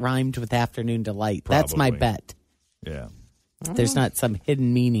something that rhymed with afternoon delight? Probably. That's my bet. Yeah. There's not some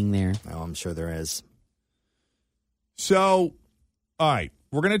hidden meaning there. Oh, I'm sure there is. So, all right.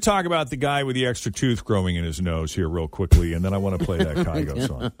 We're going to talk about the guy with the extra tooth growing in his nose here real quickly, and then I want to play that Kygo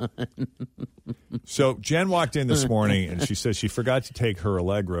song. So Jen walked in this morning, and she says she forgot to take her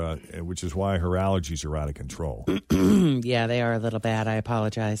Allegra, which is why her allergies are out of control. Yeah, they are a little bad. I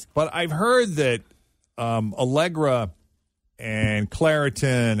apologize. But I've heard that Allegra and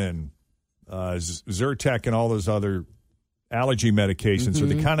Claritin and Zyrtec and all those other allergy medications are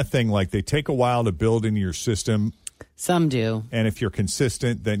the kind of thing like they take a while to build into your system. Some do. And if you're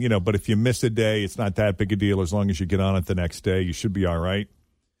consistent, then, but if you miss a day, it's not that big a deal. As long as you get on it the next day, you should be all right.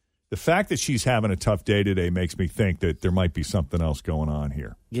 The fact that she's having a tough day today makes me think that there might be something else going on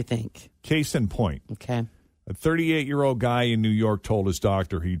here. You think? Case in point. Okay. A 38-year-old guy in New York told his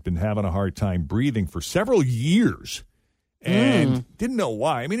doctor he'd been having a hard time breathing for several years and didn't know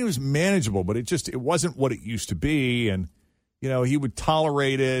why. I mean, it was manageable, but it wasn't what it used to be. And, he would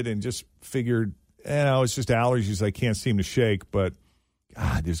tolerate it and just figured, it's just allergies I can't seem to shake, but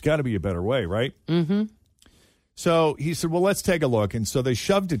God, there's got to be a better way, right? Mm-hmm. So he said, well, let's take a look. And so they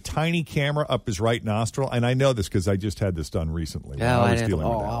shoved a tiny camera up his right nostril. And I know this because I just had this done recently. When I was dealing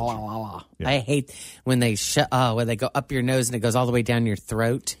with allergies. Yeah. I hate when they when they go up your nose and it goes all the way down your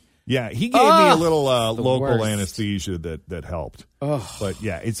throat. Yeah, he gave me a little local worst. anesthesia that helped. But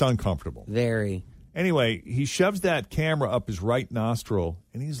yeah, it's uncomfortable. Very. Anyway, he shoves that camera up his right nostril,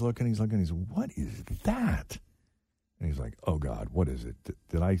 and he's looking, he's what is that? And he's like, oh, God, what is it?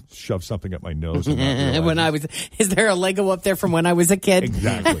 Did I shove something up my nose? And is there a Lego up there from when I was a kid?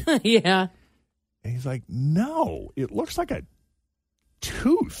 Exactly. Yeah. And he's like, no, it looks like a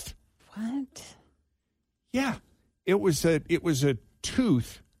tooth. What? Yeah, it was a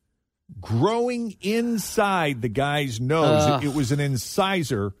tooth growing inside the guy's nose. Ugh. It was an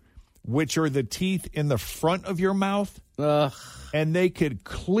incisor, which are the teeth in the front of your mouth. Ugh. And they could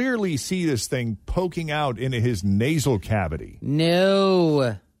clearly see this thing poking out into his nasal cavity.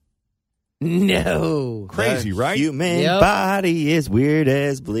 No. Crazy, right? Human body is weird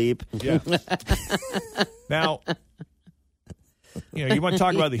as bleep. Yeah. Now, You want to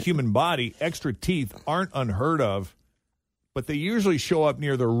talk about the human body, extra teeth aren't unheard of, but they usually show up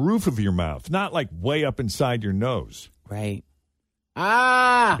near the roof of your mouth, not like way up inside your nose. Right.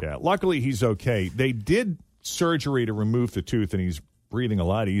 Ah! Yeah, luckily he's okay. They did surgery to remove the tooth, and he's breathing a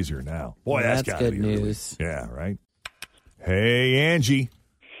lot easier now. Boy, That's gotta good be news. Really, yeah, right? Hey, Angie.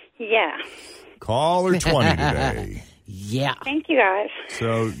 Yeah. Caller 20 today. Yeah. Thank you, guys.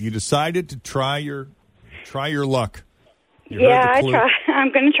 So you decided to try your luck. You Yeah, heard I the clue? try.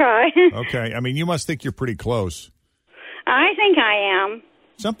 I'm going to try. Okay. I mean, you must think you're pretty close. I think I am.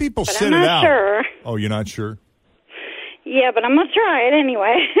 Some people But sit I'm it not out. sure. Oh, you're not sure? Yeah, but I'm going to try it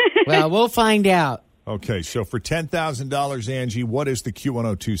anyway. Well, we'll find out. Okay, so for $10,000, Angie, what is the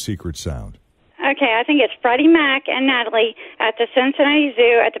Q102 secret sound? Okay, I think it's Freddie Mac and Natalie at the Cincinnati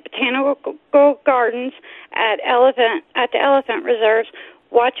Zoo, at the Botanical Gardens, at the Elephant Reserves,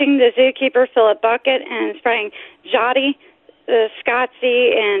 watching the zookeeper fill a bucket and spraying Jotty,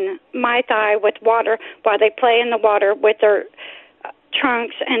 Scotsy, and Mai Tai with water while they play in the water with their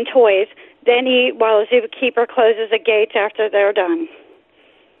trunks and toys. Then eat while the zookeeper closes the gates after they're done.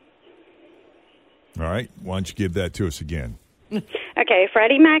 All right, why don't you give that to us again? Okay,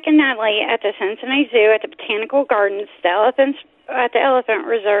 Freddie Mac and Natalie at the Cincinnati Zoo, at the Botanical Gardens, at the Elephant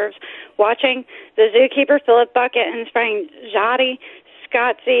Reserves, watching the zookeeper fill a bucket and spraying Jotty,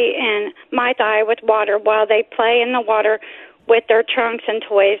 Scotsy, and Mai Tai with water while they play in the water with their trunks and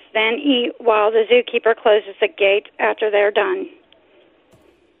toys, then eat while the zookeeper closes the gate after they're done.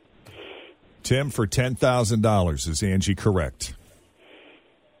 Tim, for $10,000, is Angie correct?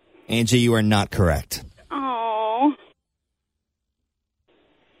 Angie, you are not correct. Oh.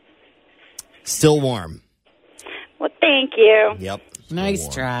 Still warm. Well, thank you. Yep. Nice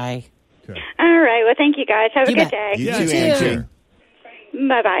try. Okay. All right. Well, thank you, guys. Have a You good bet. day. You You too, too. Angie.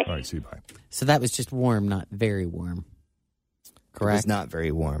 Bye-bye. All right, see you, bye. So that was just warm, not very warm. It Correct? was not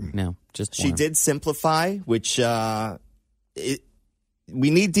very warm. No, just She warm. did simplify, which we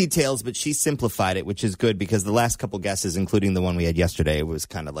need details, but she simplified it, which is good because the last couple guesses, including the one we had yesterday, was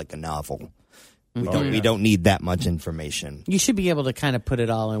kind of like a novel. We don't need that much information. You should be able to kind of put it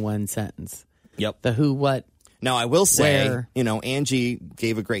all in one sentence. Yep. The who, what. Now I will say, Where? Angie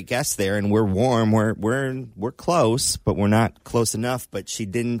gave a great guess there, and we're warm. We're close, but we're not close enough. But she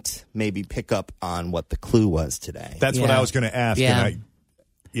didn't maybe pick up on what the clue was today. That's what I was going to ask. Yeah. And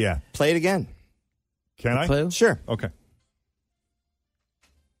yeah. Play it again. Can I? Clue? Sure. Okay.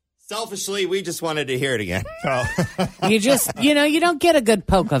 Selfishly, we just wanted to hear it again. Oh. You just, you don't get a good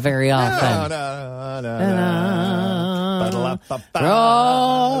polka very often.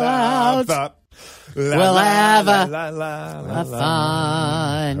 Roll out. We'll have a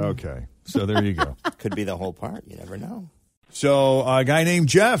fun. Okay, so there you go. Could be the whole part. You never know. So a guy named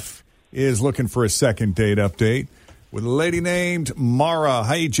Jeff is looking for a second date update with a lady named Mara.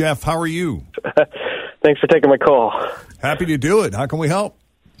 Hey, Jeff, how are you? Thanks for taking my call. Happy to do it. How can we help?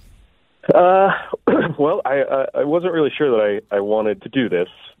 Well, I wasn't really sure that I wanted to do this,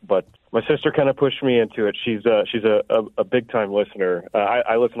 but my sister kind of pushed me into it. She's a big time listener.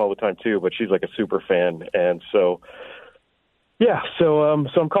 I listen all the time too, but she's like a super fan, and so yeah. So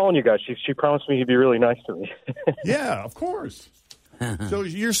I'm calling you guys. She promised me he'd be really nice to me. Yeah, of course. So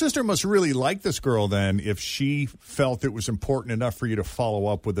your sister must really like this girl then if she felt it was important enough for you to follow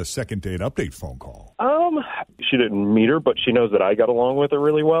up with a second date update phone call. She didn't meet her, but she knows that I got along with her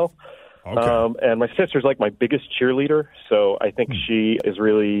really well. Okay. And my sister's like my biggest cheerleader, so I think she is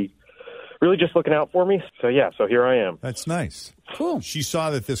really just looking out for me. So yeah, so here I am. That's nice. Cool. She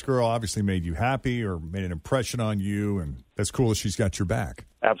saw that this girl obviously made you happy or made an impression on you, and that's cool that she's got your back.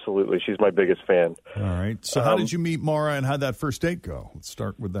 Absolutely. She's my biggest fan. All right. So how did you meet Mara, and how'd that first date go? Let's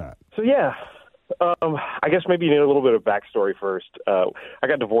start with that. So yeah, I guess maybe you need a little bit of backstory first. I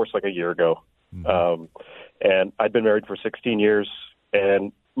got divorced like a year ago, and I'd been married for 16 years,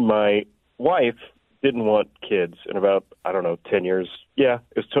 and my wife didn't want kids in about, 10 years. Yeah,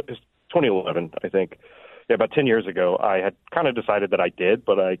 it was 2011, I think. Yeah, about 10 years ago, I had kind of decided that I did,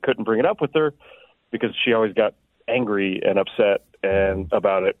 but I couldn't bring it up with her because she always got angry and upset and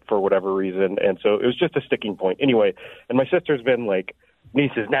about it for whatever reason. And so it was just a sticking point. Anyway, and my sister's been like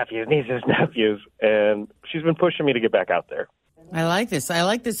nieces, nephews, and she's been pushing me to get back out there. I like this. I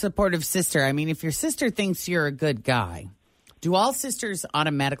like the supportive sister. I mean, if your sister thinks you're a good guy, do all sisters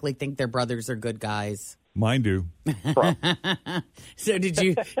automatically think their brothers are good guys? Mine do. So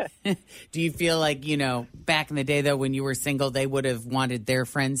do you feel like, back in the day, though, when you were single, they would have wanted their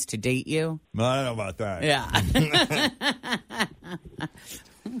friends to date you? I don't know about that. Yeah.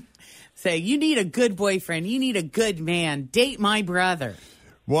 Say, you need a good boyfriend. You need a good man. Date my brother.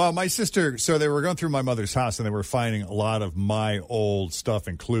 Well, my sister, so they were going through my mother's house and they were finding a lot of my old stuff,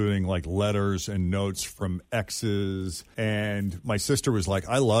 including like letters and notes from exes. And my sister was like,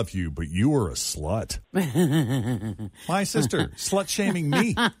 I love you, but you were a slut. My sister, slut shaming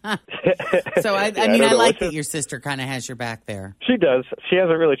me. So, I mean, I like that your sister kind of has your back there. She does. She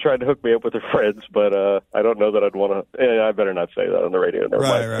hasn't really tried to hook me up with her friends, but I don't know that I'd want to. I better not say that on the radio.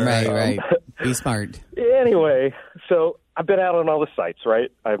 Right. Be smart. Anyway, so I've been out on all the sites, right?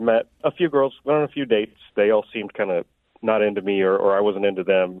 I've met a few girls, went on a few dates. They all seemed kind of not into me or I wasn't into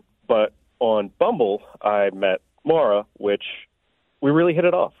them. But on Bumble, I met Mara, which we really hit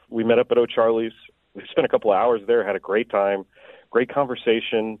it off. We met up at O'Charlie's. We spent a couple of hours there, had a great time, great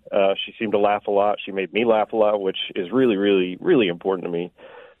conversation. She seemed to laugh a lot. She made me laugh a lot, which is really, really, really important to me.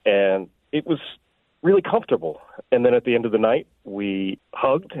 And it was really comfortable. And then at the end of the night, we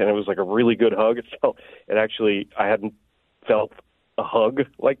hugged, and it was like a really good hug. I hadn't felt a hug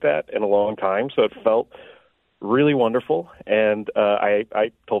like that in a long time, so it felt really wonderful. And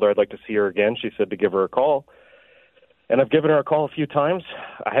I told her I'd like to see her again. She said to give her a call. And I've given her a call a few times.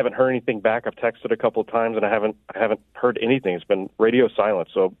 I haven't heard anything back. I've texted a couple of times, and I haven't heard anything. It's been radio silent.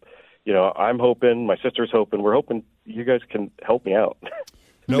 So, I'm hoping, my sister's hoping, we're hoping you guys can help me out.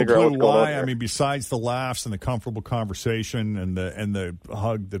 No clue why. I mean, besides the laughs and the comfortable conversation and the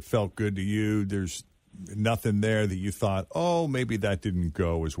hug that felt good to you, there's nothing there that you thought, oh, maybe that didn't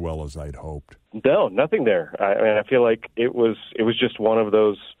go as well as I'd hoped. No, nothing there. I feel like it was just one of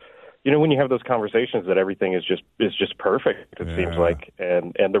those, when you have those conversations that everything is just perfect. It seems like,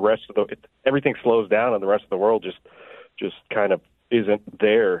 and the rest of everything slows down, and the rest of the world just kind of isn't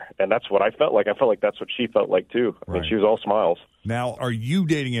there. And that's what I felt like. I felt like that's what she felt like too. I mean, she was all smiles. Now, are you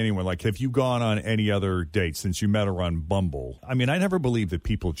dating anyone? Like, have you gone on any other dates since you met her on Bumble? I mean, I never believed that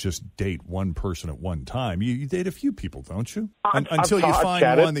people just date one person at one time. You date a few people, don't you? Until you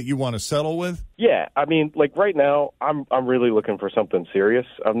find one that you want to settle with? Yeah. I mean, like right now, I'm really looking for something serious.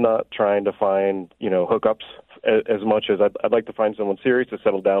 I'm not trying to find, hookups as much as I'd like to find someone serious to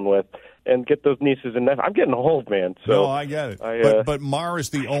settle down with and get those nieces and nephews. I'm getting old, man. So no, I get it. But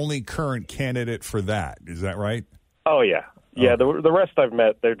Mara's the only current candidate for that. Is that right? Oh, yeah. Yeah, the rest I've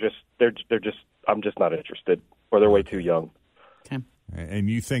met, they're just. I'm just not interested, or they're way too young. Okay. And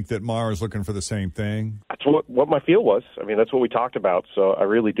you think that Mara's looking for the same thing? That's what my feel was. I mean, that's what we talked about. So I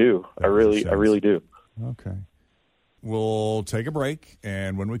really do. I really do. Okay. We'll take a break,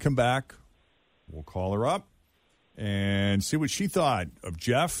 and when we come back, we'll call her up and see what she thought of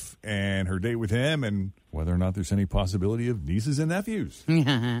Jeff and her date with him, and whether or not there's any possibility of nieces and nephews.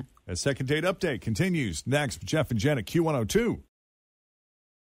 A second date update continues next. Jeff and Jen at Q102.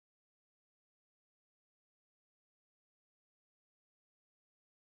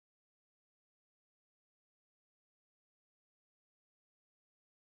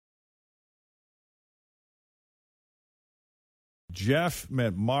 Jeff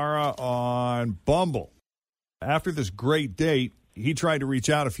met Mara on Bumble. After this great date, he tried to reach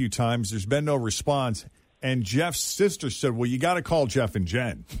out a few times. There's been no response. And Jeff's sister said, well, you got to call Jeff and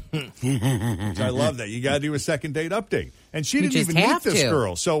Jen. I love that. You got to do a second date update. And she didn't even meet this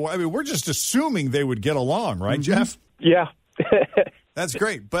girl. So, I mean, we're just assuming they would get along, right, Jeff? Yeah. That's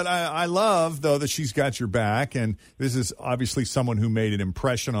great. But I love, though, that she's got your back. And this is obviously someone who made an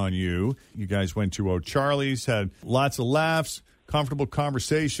impression on you. You guys went to O'Charlie's, had lots of laughs, comfortable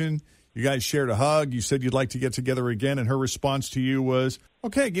conversation. You guys shared a hug. You said you'd like to get together again. And her response to you was,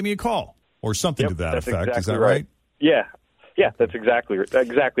 okay, give me a call. Or something to that effect. Exactly is that right? Yeah. Yeah, that's exactly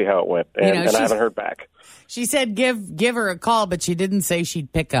how it went. And, and I haven't heard back. She said give her a call, but she didn't say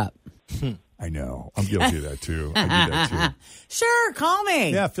she'd pick up. I know. I'm guilty of that, too. I do that, too. Sure, call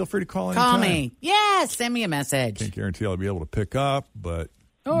me. Yeah, feel free to call anytime. Call me. Yeah, send me a message. Can't guarantee I'll be able to pick up, but...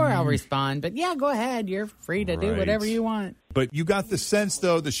 Or I'll respond. But yeah, go ahead. You're free to do whatever you want. But you got the sense,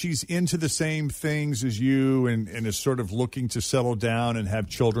 though, that she's into the same things as you and is sort of looking to settle down and have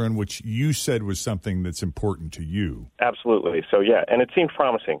children, which you said was something that's important to you. Absolutely. So, yeah, and it seemed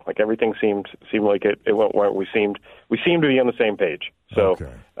promising. Like everything seemed like it went well. We seemed to be on the same page. So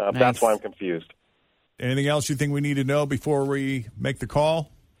nice. That's why I'm confused. Anything else you think we need to know before we make the call?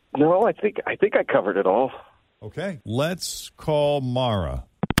 No, I think I covered it all. Okay. Let's call Mara.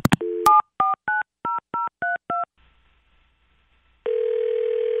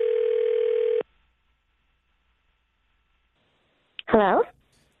 Hello?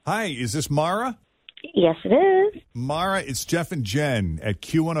 Hi, is this Mara? Yes, it is. Mara, it's Jeff and Jen at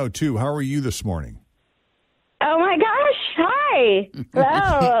Q102. How are you this morning? Oh, my gosh. Hi.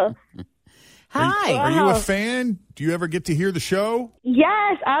 Hello. Hi. Are you a fan? Do you ever get to hear the show?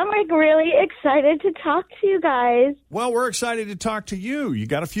 Yes, I'm like really excited to talk to you guys. Well, we're excited to talk to you. You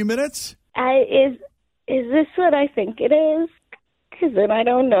got a few minutes? Is this what I think it is? Because then I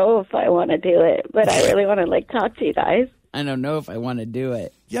don't know if I want to do it, but I really want to like talk to you guys. I don't know if I want to do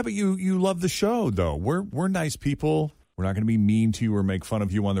it. Yeah, but you love the show, though. We're nice people. We're not going to be mean to you or make fun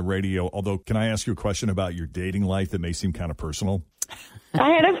of you on the radio. Although, can I ask you a question about your dating life that may seem kind of personal?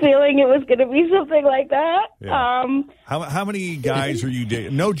 I had a feeling it was going to be something like that. Yeah. How many guys are you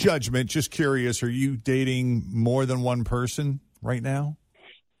dating? No judgment, just curious. Are you dating more than one person right now?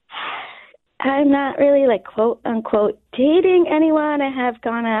 I'm not really like quote unquote dating anyone. I have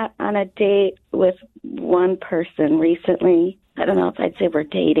gone out on a date with one person recently. I don't know if I'd say we're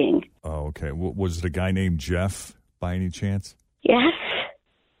dating. Oh, okay. Was it a guy named Jeff by any chance? Yes.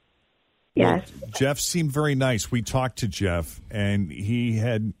 Yes. Well, Jeff seemed very nice. We talked to Jeff, and he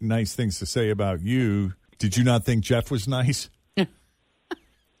had nice things to say about you. Did you not think Jeff was nice? I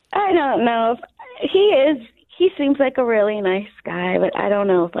don't know. He is. He seems like a really nice guy, but I don't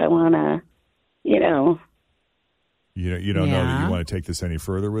know if I want to, You don't know that you want to take this any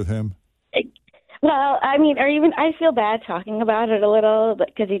further with him? Well, I mean, or even I feel bad talking about it a little,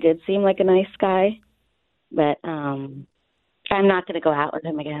 because he did seem like a nice guy. But I'm not going to go out with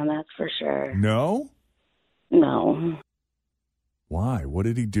him again, that's for sure. No? No. Why? What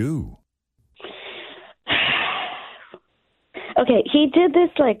did he do? Okay, he did this,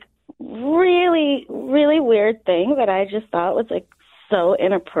 like, really, really weird thing that I just thought was, like, so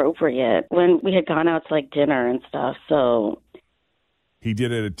inappropriate when we had gone out to, like, dinner and stuff, so... He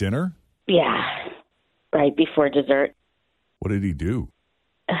did it at dinner? Yeah, right before dessert. What did he do?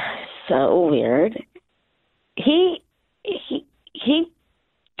 So weird. He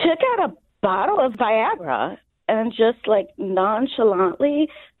took out a bottle of Viagra and just like nonchalantly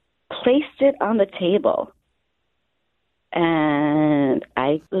placed it on the table. And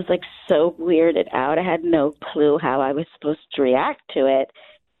I was like so weirded out. I had no clue how I was supposed to react to it.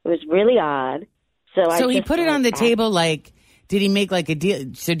 It was really odd. So he put it on the table like, did he make like a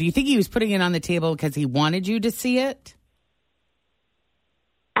deal? So do you think he was putting it on the table because he wanted you to see it?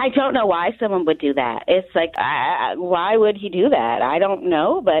 I don't know why someone would do that. It's like, why would he do that? I don't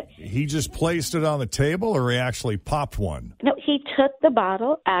know, but... He just placed it on the table, or he actually popped one? No, he took the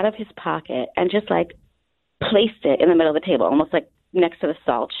bottle out of his pocket and just, like, placed it in the middle of the table, almost, like, next to the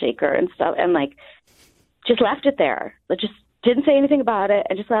salt shaker and stuff, and, like, just left it there. Like, just didn't say anything about it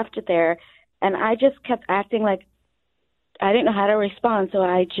and just left it there. And I just kept acting like I didn't know how to respond, so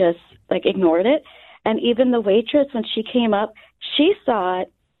I just, like, ignored it. And even the waitress, when she came up, she saw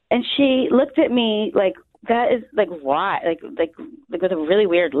it. And she looked at me like, that is, like, why? Like with a really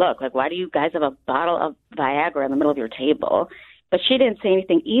weird look. Like, why do you guys have a bottle of Viagra in the middle of your table? But she didn't say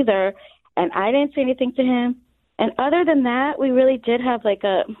anything either, and I didn't say anything to him. And other than that, we really did have, like,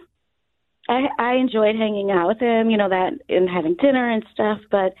 I enjoyed hanging out with him, that, and having dinner and stuff,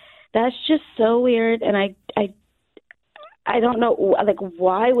 but that's just so weird, and I don't know, like,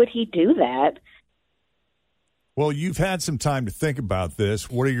 why would he do that? Well, you've had some time to think about this.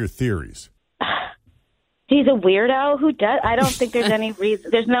 What are your theories? He's a weirdo who does. I don't think there's any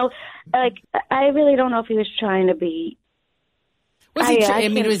reason. There's no, like, I really don't know if he was trying to be. Was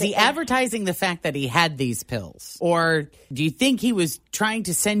he advertising the fact that he had these pills? Or do you think he was trying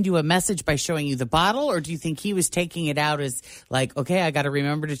to send you a message by showing you the bottle? Or do you think he was taking it out as like, okay, I got to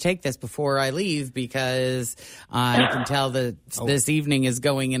remember to take this before I leave because I can tell that this evening is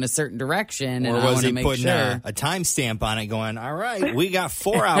going in a certain direction. Or and I was he make putting sure. a timestamp on it going, all right, we got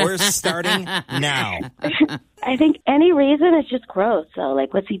 4 hours starting now? I think any reason is just gross. So,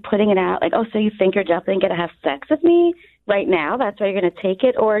 like, was he putting it out? Like, oh, so you think you're definitely going to have sex with me right now? That's why you're going to take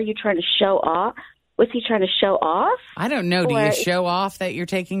it? Or are you trying to show off? Was he trying to show off? I don't know. Do you show off that you're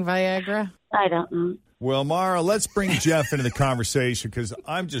taking Viagra? I don't know. Well, Mara, let's bring Jeff into the conversation because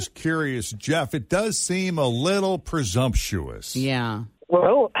I'm just curious. Jeff, it does seem a little presumptuous. Yeah.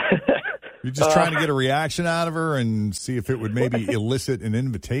 Well, you're just trying to get a reaction out of her and see if it would maybe elicit an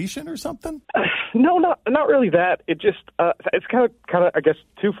invitation or something? No, not really that. It just it's kind of I guess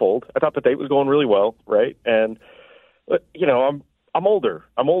twofold. I thought the date was going really well, right? And I'm older.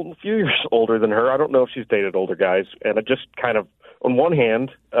 I'm a few years older than her. I don't know if she's dated older guys, and I just kind of, on one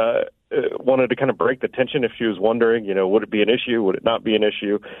hand, wanted to kind of break the tension if she was wondering, would it be an issue? Would it not be an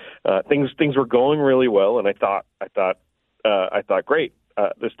issue? Things were going really well, and I thought, great.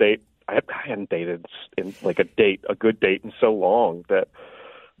 This date, I hadn't dated in like a good date in so long that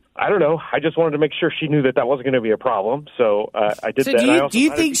I don't know. I just wanted to make sure she knew that wasn't going to be a problem. So I did that. So do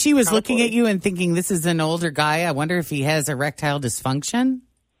you think she was looking at you and thinking this is an older guy? I wonder if he has erectile dysfunction.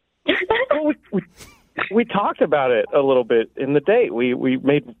 Oh we talked about it a little bit in the date. We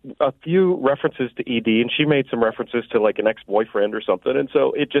made a few references to ED, and she made some references to like an ex-boyfriend or something. And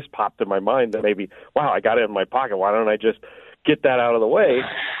so it just popped in my mind that maybe, wow, I got it in my pocket. Why don't I just get that out of the way?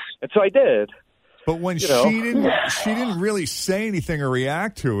 And so I did. But when she didn't really say anything or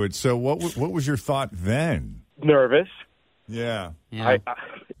react to it. So what was your thought then? Nervous. Yeah. I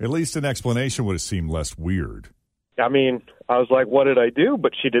At least an explanation would have seemed less weird. I mean, I was like, "What did I do?"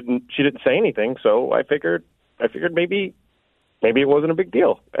 But she didn't say anything. So I figured maybe it wasn't a big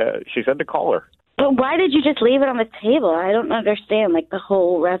deal. She said to call her. But why did you just leave it on the table? I don't understand. Like the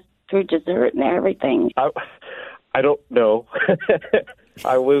whole rest through dessert and everything. I don't know.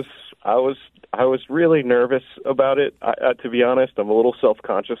 I was really nervous about it. To be honest, I'm a little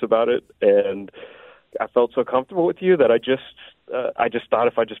self-conscious about it, and I felt so comfortable with you that I just thought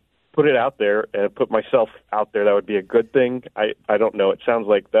if I just put it out there and put myself out there, that would be a good thing. I don't know. It sounds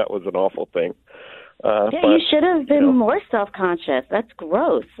like that was an awful thing. But, you should have been more self-conscious. That's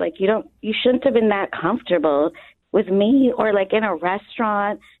gross. Like you shouldn't have been that comfortable with me or like in a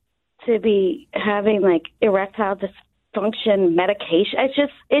restaurant to be having like erectile dysfunction medication.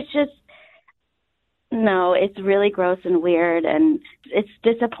 It's just no, it's really gross and weird, and it's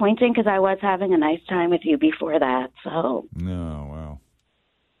disappointing because I was having a nice time with you before that. So no, wow.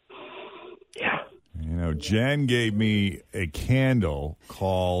 Yeah. Jen gave me a candle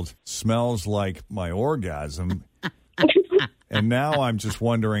called Smells Like My Orgasm. And now I'm just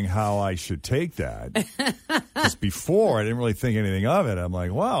wondering how I should take that. Because before, I didn't really think anything of it. I'm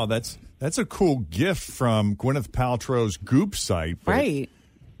like, wow, that's a cool gift from Gwyneth Paltrow's Goop site. But right.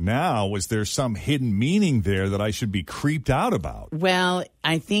 Now, was there some hidden meaning there that I should be creeped out about? Well,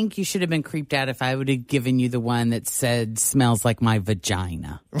 I think you should have been creeped out if I would have given you the one that said, smells like my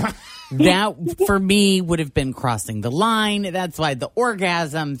vagina. That, for me, would have been crossing the line. That's why the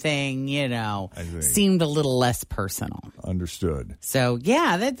orgasm thing, seemed a little less personal. Understood. So,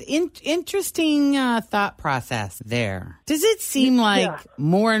 yeah, that's interesting thought process there. Does it seem like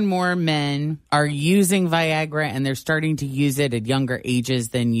more and more men are using Viagra and they're starting to use it at younger ages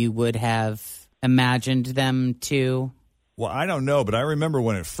than you would have imagined them to? Well, I don't know, but I remember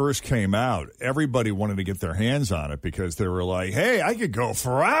when it first came out, everybody wanted to get their hands on it because they were like, hey, I could go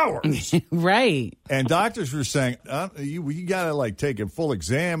for hours. Right. And doctors were saying, you got to like take a full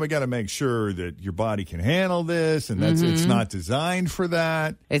exam. We got to make sure that your body can handle this. And it's not designed for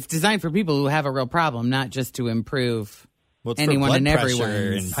that. It's designed for people who have a real problem, not just to improve anyone and everyone.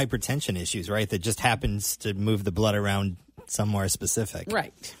 And hypertension issues, right? That just happens to move the blood around somewhere specific.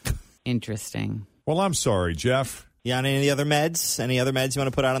 Right. Interesting. Well, I'm sorry, Jeff. You on any other meds? Any other meds you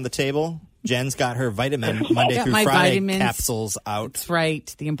want to put out on the table? Jen's got her vitamin Monday through Friday vitamins. Capsules out. That's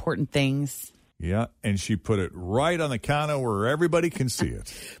right. The important things. Yeah, and she put it right on the counter where everybody can see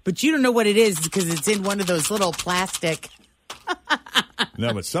it. But you don't know what it is because it's in one of those little plastic.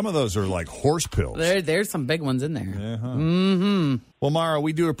 No, but some of those are like horse pills. There's some big ones in there. Uh-huh. Mm-hmm. Well, Mara,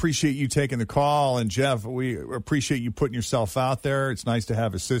 we do appreciate you taking the call. And, Jeff, we appreciate you putting yourself out there. It's nice to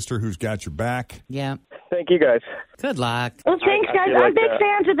have a sister who's got your back. Yeah. Thank you, guys. Good luck. Well, thanks, guys. I'm big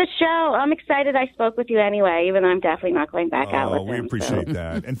fans of the show. I'm excited I spoke with you anyway, even though I'm definitely not going back out with we him. appreciate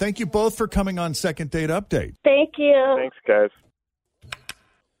that. And thank you both for coming on Second Date Update. Thank you. Thanks, guys.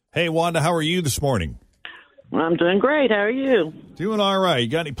 Hey, Wanda, how are you this morning? I'm doing great. How are you? Doing all right. You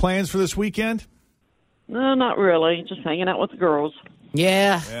got any plans for this weekend? No, not really. Just hanging out with the girls.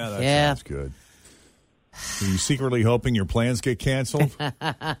 Yeah. Yeah, that sounds good. Are you secretly hoping your plans get canceled?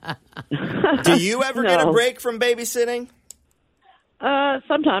 Do you ever get a break from babysitting?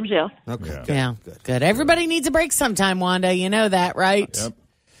 Sometimes, yeah. Okay. Yeah. Good. Everybody needs a break sometime, Wanda. You know that, right? Yep.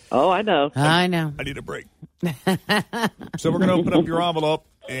 Oh, I know. I know. I need a break. So we're going to open up your envelope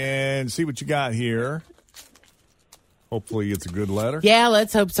and see what you got here. Hopefully it's a good letter. Yeah,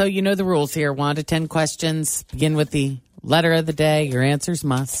 let's hope so. You know the rules here. 1 to 10 questions. Begin with the letter of the day. Your answers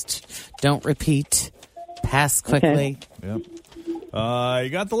must. Don't repeat. Pass quickly. Okay. Yep. You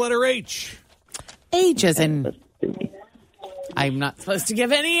got the letter H. H as in... I'm not supposed to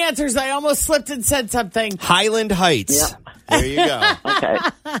give any answers. I almost slipped and said something. Highland Heights. Yep. There you go. Okay.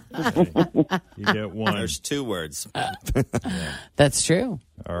 You get one. There's 2 words. That's true.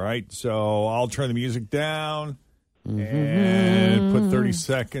 All right. So I'll turn the music down. And put 30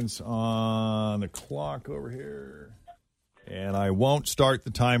 seconds on the clock over here. And I won't start the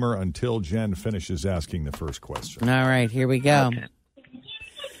timer until Jen finishes asking the first question. All right, here we go. Okay.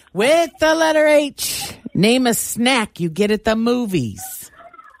 With the letter H, name a snack you get at the movies.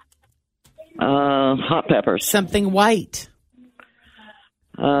 Hot peppers. Something white.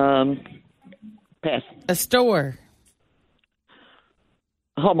 Pass. A store.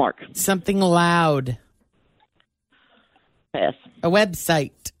 Hallmark. Something loud. Pass. A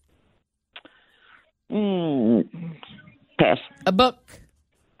website. Pass. A book.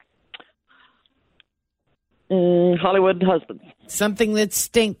 Hollywood Husbands. Something that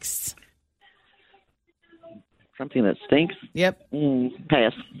stinks. Something that stinks? Yep.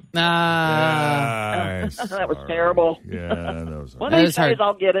 Pass. Nice. That was terrible. Yeah, that was One of these days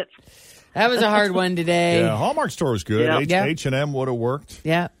I'll get it. That was a hard one today. Yeah, Hallmark store is good. H&M would have worked.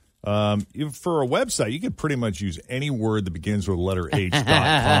 Yeah. For a website, you could pretty much use any word that begins with the letter H.com,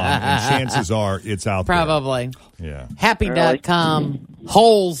 and chances are it's out Probably. there. Yeah. Happy.com,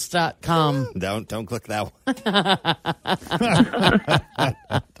 holes.com. Don't click that one.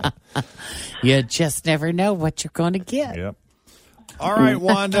 You just never know what you're going to get. Yep. All right,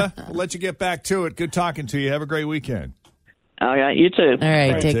 Wanda, we'll let you get back to it. Good talking to you. Have a great weekend. All right, you too. All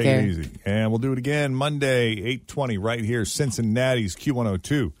right, take care. It easy. And we'll do it again Monday, 8:20, right here, Cincinnati's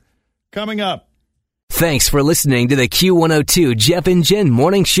Q102. Coming up. Thanks for listening to the Q102 Jeff and Jen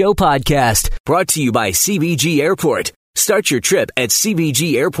Morning Show podcast, brought to you by CBG Airport. Start your trip at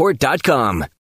CBGAirport.com.